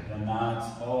better than that.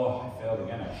 Oh, I failed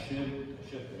again. I should.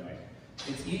 Anyway,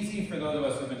 it's easy for those of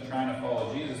us who've been trying to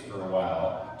follow Jesus for a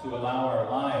while to allow our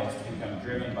lives to become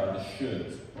driven by the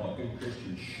shoulds. Well, a good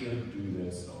Christian should do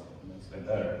this, so let's say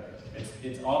better.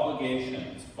 It's obligation,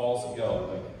 it's false guilt.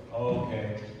 Like, oh,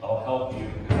 okay, I'll help you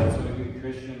because that's what a good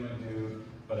Christian would do,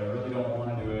 but I really don't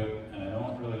want to do it, and I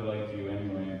don't really like you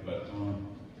anyway, but,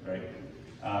 right?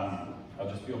 I'll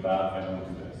just feel bad if I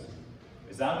don't do this.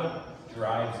 Is that what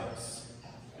drives us?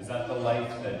 Is that the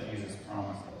life that Jesus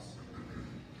promised us?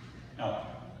 Now,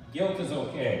 guilt is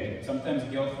okay. Sometimes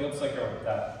guilt's like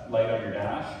that light on your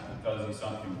dash that tells you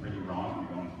something pretty wrong.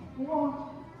 You're going,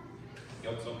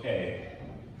 guilt's okay.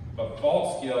 But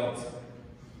false guilt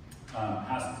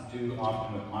has to do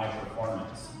often with my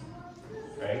performance,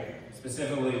 right?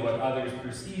 Specifically what others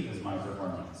perceive as my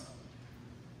performance,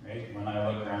 right? When I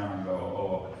look around and go,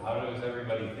 oh, how does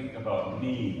everybody think about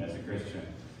me as a Christian?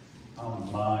 How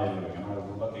am I doing? Am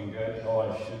I looking good? Oh,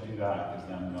 I should do that because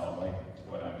then they'll like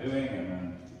what I'm doing, and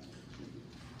then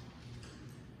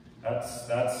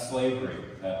that's slavery.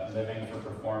 That living for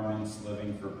performance,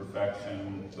 living for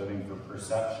perfection, living for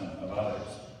perception of others.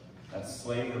 That's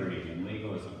slavery and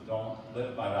legalism. Don't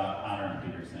live by that pattern,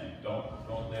 Peter's saying.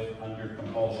 Don't live under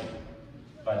compulsion.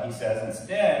 But he says,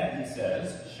 instead, he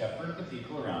says, shepherd the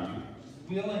people around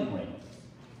you willingly.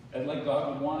 And like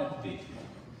God would want it to be.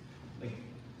 Like,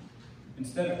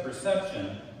 instead of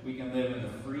perception, we can live in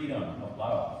the freedom of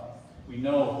love. We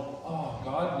know, oh,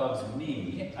 God loves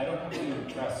me. I don't have to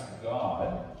impress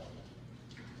God.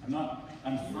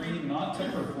 I'm free not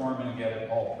to perform and get it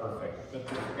all perfect, but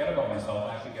to forget about myself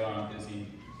and actually get on busy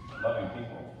loving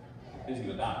people. Busy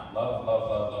with that. Love,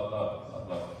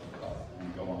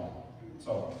 and go on.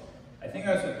 So, I think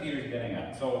that's what Peter's getting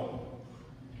at. So,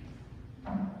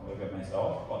 I look at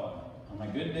myself. On my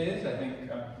good days, I think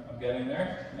I'm getting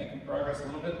there, making progress a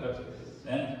little bit, but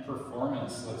then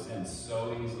performance slips in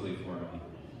so easily for me.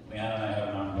 Leanne and I have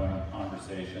an ongoing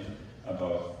conversation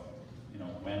about,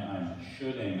 when I'm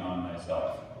shoulding on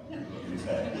myself, what we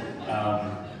say.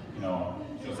 You know,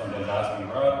 she'll sometimes ask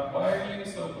me, Rob, why are you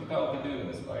so compelled to do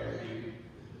this? Why are you,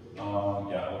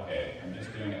 yeah, okay, I'm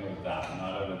just doing it with that,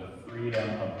 not out of the freedom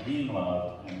of being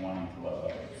loved and wanting to love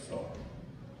others. So,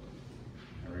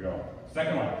 there we go.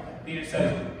 Second one, Peter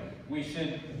says we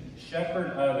should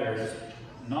shepherd others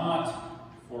not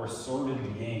for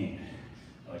sordid gain.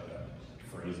 I like that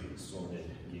phrasing, sordid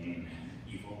gain,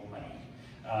 evil money.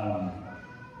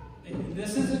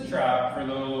 This is a trap for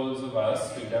those of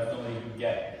us who definitely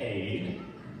get paid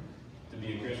to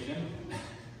be a Christian.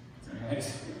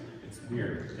 It's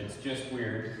weird. It's just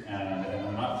weird. And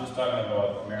I'm not just talking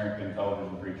about American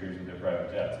television preachers with their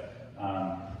private jets.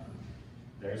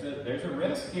 There's a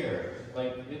risk here.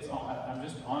 Like, I'm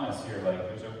just honest here. Like,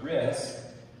 there's a risk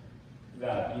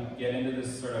that you get into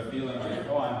this sort of feeling like,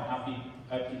 oh, I'm happy.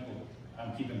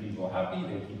 I'm keeping people happy.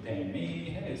 They keep paying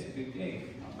me. Hey, it's a good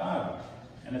gig. Not bad.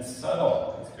 And it's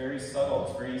subtle. It's very subtle.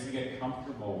 It's very easy to get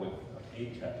comfortable with a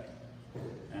paycheck.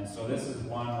 And so this is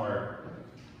one where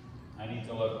I need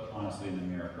to look honestly in the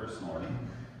mirror personally.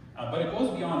 But it goes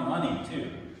beyond money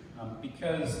too.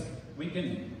 Because we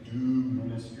can do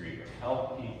ministry or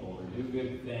help people or do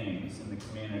good things in the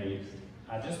community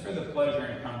just for the pleasure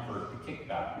and comfort, the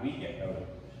kickback we get out of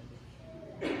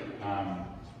it.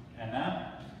 And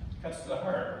that cuts to the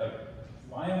heart. Like,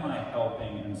 why am I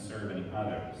helping and serving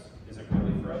others? Is it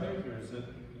really for others, or is it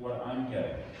what I'm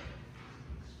getting?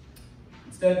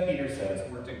 Instead, Peter says,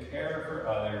 we're to care for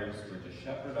others, we're to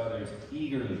shepherd others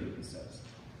eagerly, he says.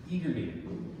 Eagerly.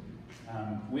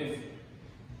 With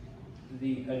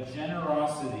a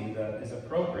generosity that is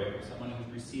appropriate for someone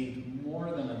who's received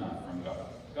more than enough from God.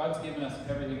 God's given us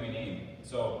everything we need,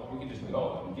 so we can just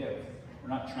go and give. We're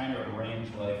not trying to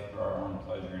arrange life for our own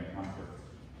pleasure and comfort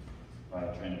by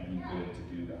trying to be good to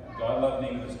do that. God loved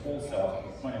me with his whole self to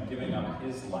the point of giving up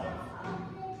his life.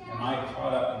 Am I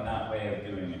caught up in that way of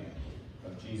doing it,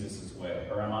 of Jesus' way?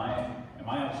 Or am I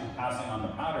actually passing on the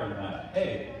pattern that,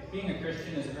 hey, being a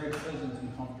Christian is a very pleasant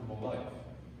and comfortable life?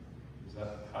 Is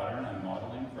that the pattern I'm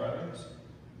modeling for others?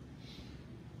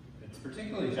 It's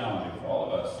particularly challenging for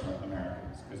all of us North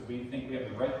Americans because we think we have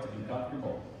the right to be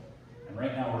comfortable. And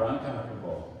right now we're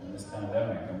uncomfortable in this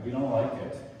pandemic and we don't like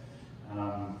it.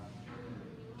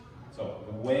 So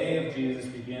the way of Jesus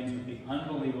begins with the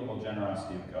unbelievable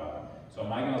generosity of God. So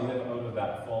am I going to live out of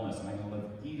that fullness? Am I going to live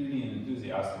eagerly and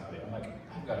enthusiastically? I'm like,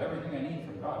 I've got everything I need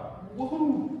from God.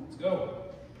 Woohoo! Let's go.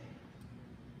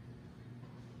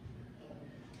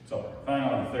 So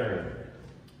finally, third,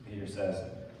 Peter says,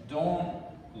 don't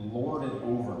lord it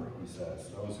over, he says,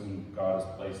 those whom God has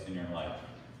placed in your life.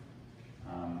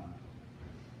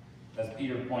 As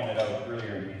Peter pointed out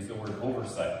earlier, he used the word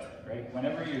oversight, right?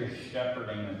 Whenever you're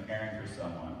shepherding and caring for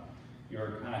someone,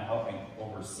 you're kind of helping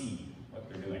oversee what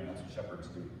they're doing. That's what shepherds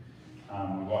do.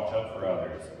 We watch out for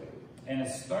others. And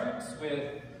it starts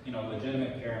with,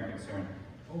 legitimate care and concern.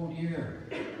 Oh dear,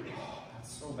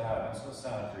 that's so bad. I'm so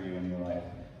sad for you in your life.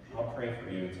 I'll pray for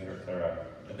you, etc., etc.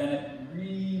 But then it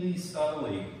really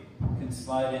subtly can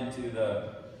slide into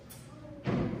the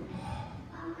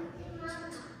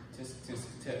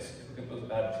tisk. Look at those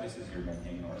bad choices you're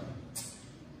making, or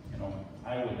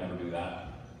I would never do that.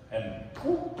 And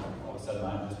all of a sudden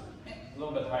I'm just a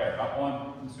little bit higher. Oh,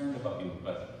 I'm concerned about you,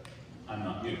 but I'm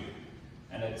not you.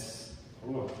 And it's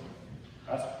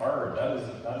that's hard. That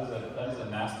is a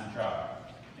nasty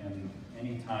trap. And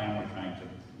any time we're trying to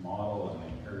model and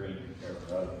encourage and care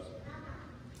for others.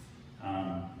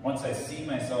 Once I see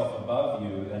myself above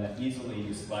you, then easily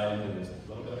you slide into this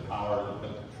little bit of power, a little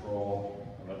bit of control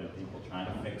of other people, trying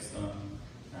to fix them,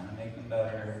 trying to make them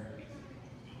better.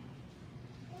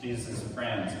 Jesus'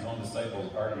 friends, his own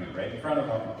disciples, argue right in front of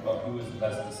him about who is the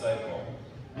best disciple.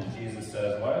 And Jesus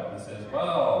says what? He says,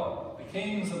 well, the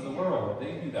kings of the world,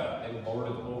 they do that. They lord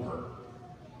it over.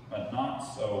 But not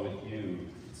so with you.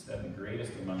 Instead, the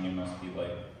greatest among you must be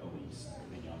like the least, or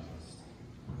the youngest.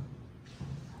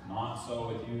 Not so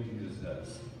with you, Jesus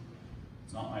says.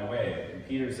 It's not my way. And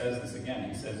Peter says this again.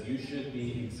 He says, you should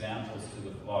be examples to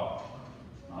the flock.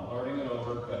 Not lording it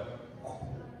over, but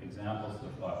examples to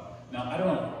the flock. Now, I don't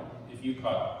know if you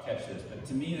catch this, but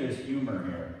to me there's humor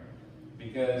here.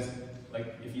 Because,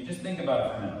 if you just think about it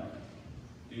for a minute,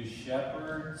 do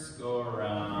shepherds go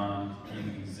around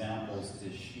giving examples to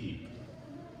sheep?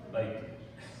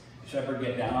 Shepherd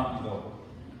get down and go,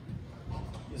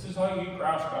 this is how you eat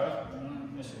grass, guys.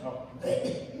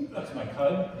 That's my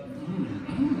cud.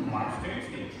 That's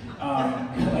tasty.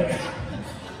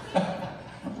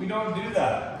 We don't do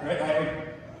that, right?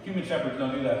 Human shepherds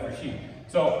don't do that for sheep.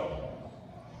 So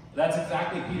that's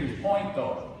exactly Peter's point,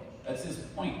 though. That's his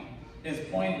point. His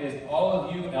point is all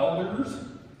of you elders,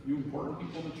 you important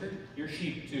people in the church, you're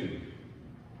sheep too.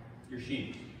 You're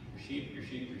sheep. You're sheep, you're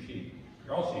sheep, you're sheep.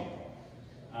 You're all sheep.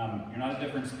 You're not a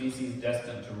different species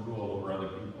destined to rule over other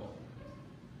people.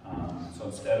 So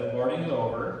instead of lording it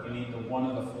over, you need the one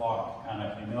of the flock kind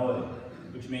of humility,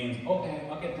 which means, okay,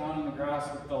 I'll get down in the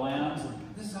grass with the lambs.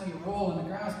 This is how you roll in the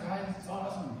grass, guys. It's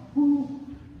awesome. Woo.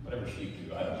 Whatever sheep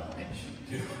do, I don't know what sheep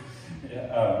do.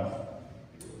 Yeah,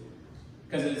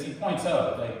 because as he points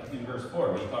out, like in verse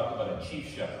 4, he talked about a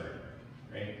chief shepherd,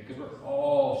 right? Because we're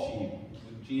all sheep.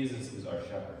 Jesus is our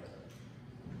shepherd.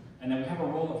 And then we have a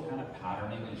role of kind of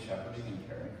patterning and shepherding and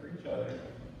caring for each other.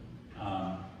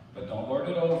 But don't lord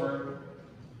it over.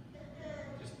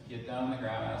 Just get down in the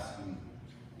grass and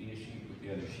be a sheep with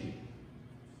the other sheep.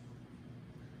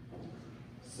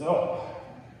 So,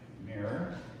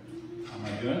 mirror, how am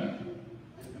I doing?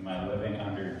 Am I living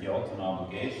under guilt and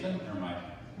obligation, or am I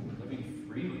living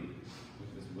freely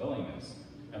with this willingness?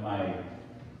 Am I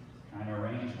trying to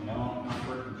arrange my own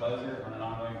comfort and pleasure on an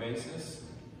ongoing basis?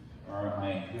 Or am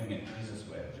I doing it Jesus'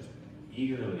 way, just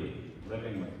eagerly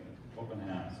living with open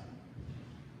hands?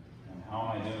 And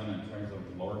how am I doing in terms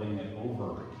of lording it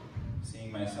over,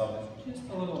 seeing myself as just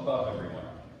a little above everyone?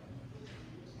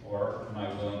 Or am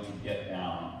I willing to get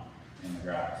down in the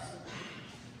grass?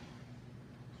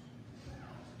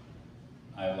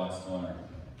 I have lots to learn.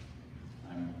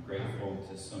 I'm grateful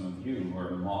to some of you who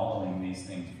are modeling these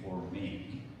things for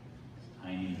me.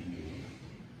 I need you.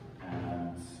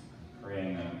 And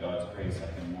praying that in God's grace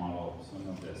I can model some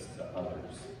of this to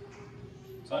others.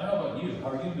 So I don't know about you. How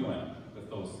are you doing with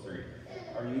those three?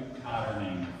 Are you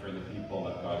patterning for the people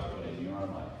that God's put in your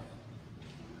life?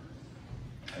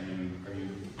 Are you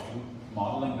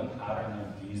modeling the pattern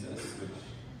of Jesus, which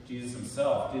Jesus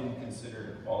himself didn't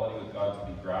consider equality with God to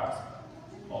be grasped,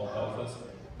 Paul tells us,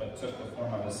 but took the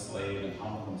form of a slave and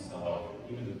humbled himself,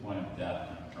 even to the point of death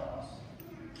on the cross?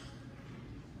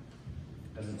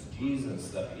 Because it's Jesus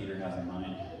that Peter has in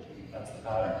mind. That's the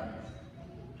pattern.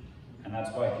 And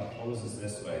that's why he closes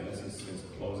this way. This is his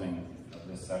closing of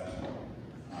this section.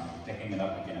 Picking it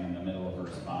up again in the middle of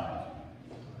verse 5.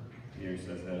 Peter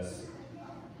says this.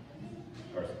 In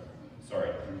verse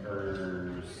 5.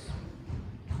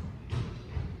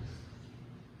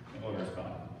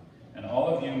 And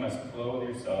all of you must clothe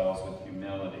yourselves with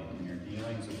humility in your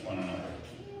dealings with one another.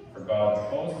 For God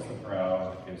opposes the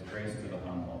proud, but gives grace to the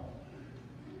humble.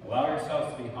 Allow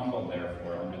yourselves to be humble,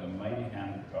 therefore, under the mighty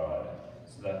hand of God,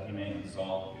 so that he may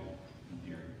exalt you in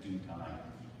your due time.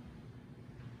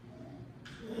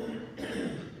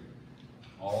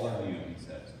 All of you, he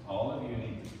says, all of you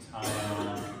need to tie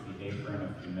on the apron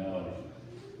of humility,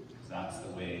 because that's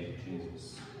the way of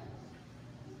Jesus.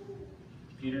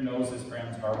 Peter knows his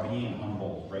friends are being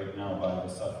humbled right now by the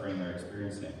suffering they're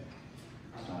experiencing.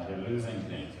 They're losing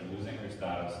things. They're losing their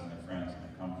status and their friends and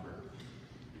their comfort.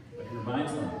 But he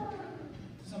reminds them,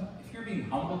 if you're being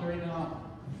humbled right now,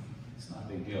 it's not a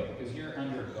big deal, because you're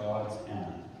under God's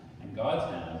hand. And God's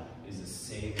hand is a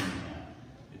saving hand.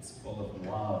 It's full of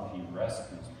love. He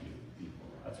rescues people.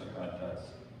 That's what God does.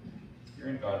 If you're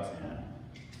in God's hand,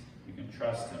 you can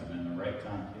trust him, and in the right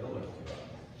time, he'll lift you up.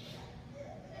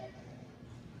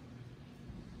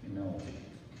 Humility.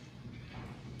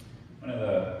 One of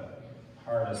the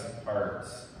hardest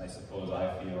parts, I suppose,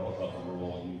 I feel about the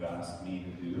role you've asked me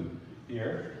to do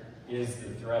here is the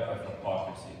threat of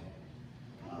hypocrisy.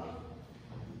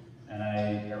 And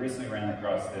I recently ran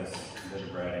across this bit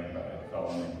of writing by a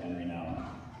fellow named Henry Nouwen.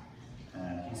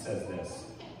 And he says this: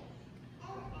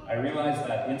 I realize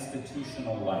that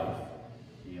institutional life,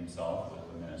 he himself was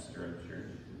a minister of the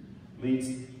church, leads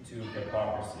to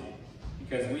hypocrisy.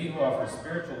 Because we who offer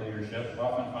spiritual leadership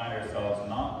often find ourselves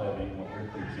not living what we're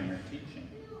preaching or teaching.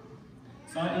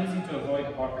 It's not easy to avoid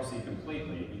hypocrisy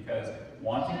completely, because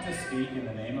wanting to speak in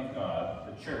the name of God,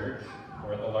 the church,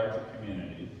 or the larger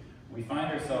community, we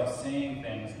find ourselves saying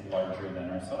things larger than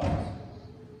ourselves.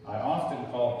 I often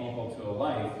call people to a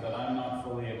life that I'm not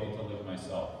fully able to live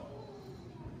myself.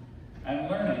 I'm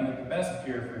learning that the best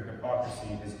cure for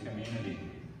hypocrisy is community.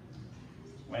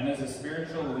 When as a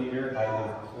spiritual leader I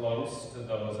live close to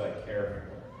those I care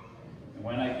for, and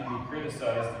when I can be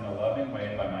criticized in a loving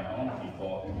way by my own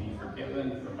people and be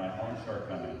forgiven for my own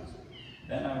shortcomings,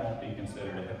 then I won't be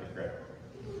considered a hypocrite.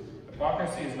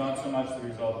 Hypocrisy is not so much the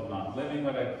result of not living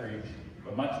what I preach,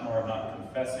 but much more of not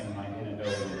confessing my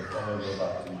inability to fully live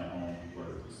up to my own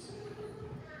words.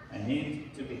 I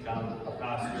need to become a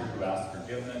pastor who asks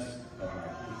forgiveness of my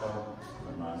people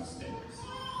for my mistakes.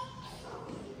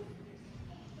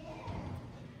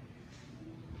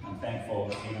 I'm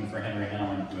thankful even for Henry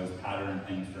Nouwen, who has patterned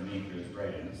things for me through his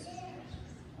writings.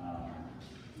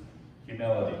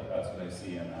 Humility, that's what I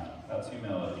see in that. That's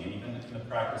humility, even in the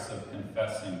practice of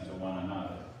confessing to one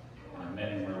another.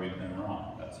 admitting where we've been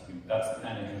wrong. That's the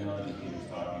kind of humility Peter's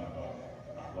talking about.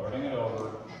 Not lording it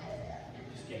over,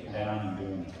 just getting down and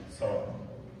doing it. So,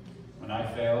 when I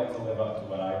fail to live up to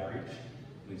what I preach,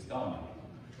 please tell me.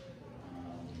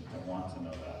 I want to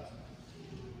know that.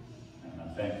 And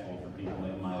I'm thankful for people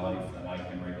in my life that I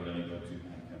can regularly go to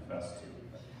and confess to.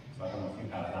 So I don't know if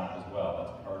you have that as well.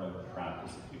 That's part of the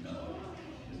practice of humility,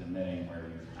 is admitting where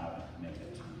you haven't made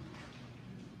it.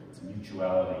 It's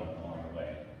mutuality along the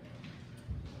way.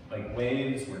 Like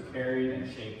waves, we're carried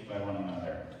and shaped by one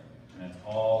another. And it's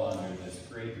all under this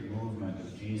great movement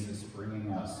of Jesus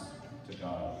bringing us to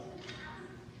God.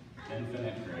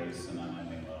 Infinite grace and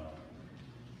unending love.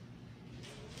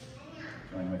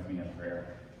 Join with me in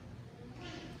prayer.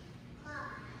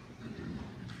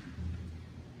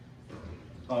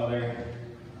 Father,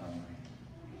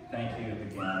 thank you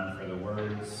again for the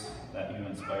words that you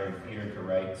inspired Peter to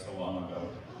write so long ago.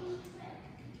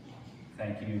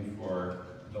 Thank you for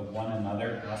the one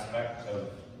another aspect of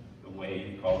the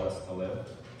way you called us to live,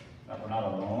 that we're not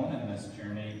alone in this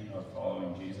journey of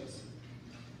following Jesus.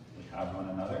 We have one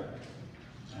another,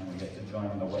 and we get to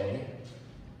join the way.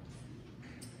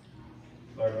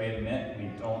 Lord, we admit we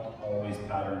don't always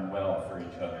pattern well for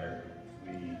each other.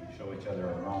 We show each other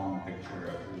a wrong picture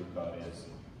of who God is.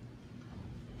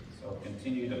 So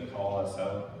continue to call us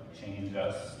out, change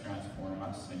us, transform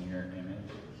us in your image.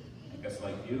 Make us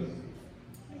like you.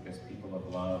 Make us people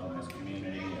of love in this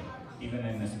community, and even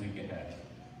in this week ahead.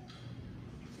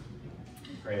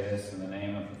 We pray this in the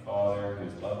name of the Father,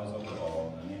 whose love is over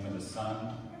all, in the name of the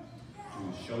Son,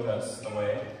 who showed us the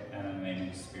way, and in the name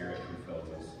of the Spirit, who fills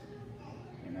us.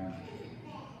 Amen.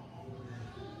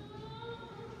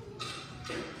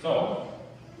 So,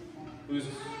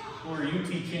 who are you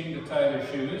teaching to tie their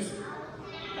shoes?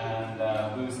 And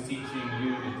who's teaching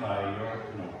you to tie your,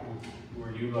 who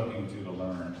are you looking to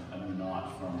learn and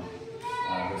not from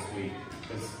this week?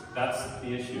 Because that's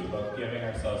the issue about giving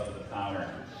ourselves to the pattern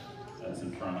that's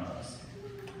in front of us.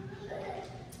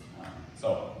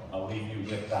 So, I'll leave you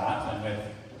with that and with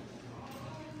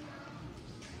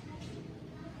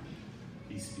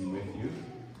peace be with you.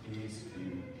 Peace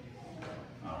be.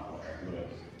 Oh, good.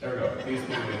 There we go. Peace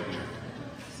be with you.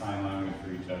 Sign language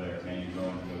for each other. May you go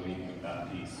into the week with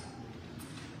that peace.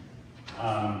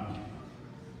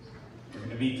 We're going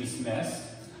to be dismissed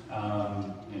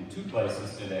in two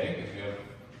places today because we have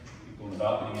people in the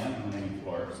balcony and on the main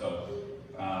floor. So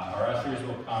our ushers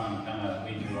will come and kind of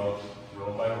lead you row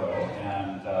by row.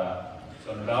 And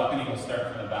so in the balcony, we'll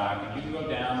start from the back. And you can go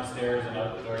down the stairs and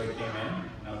out the door you came in,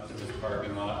 and out to this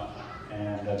parking lot.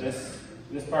 And this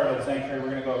part of the sanctuary, we're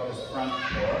going to go up this front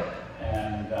door.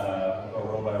 And we'll go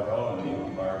row by row,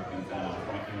 and the bar can kind of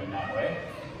point you in that way.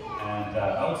 And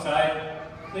outside,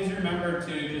 please remember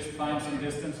to just find some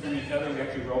distance from each other. We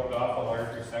actually roped off a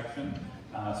larger section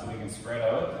so we can spread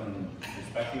out and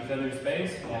respect each other's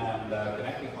space and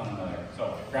connect with one another.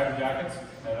 So grab your jackets,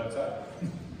 head outside.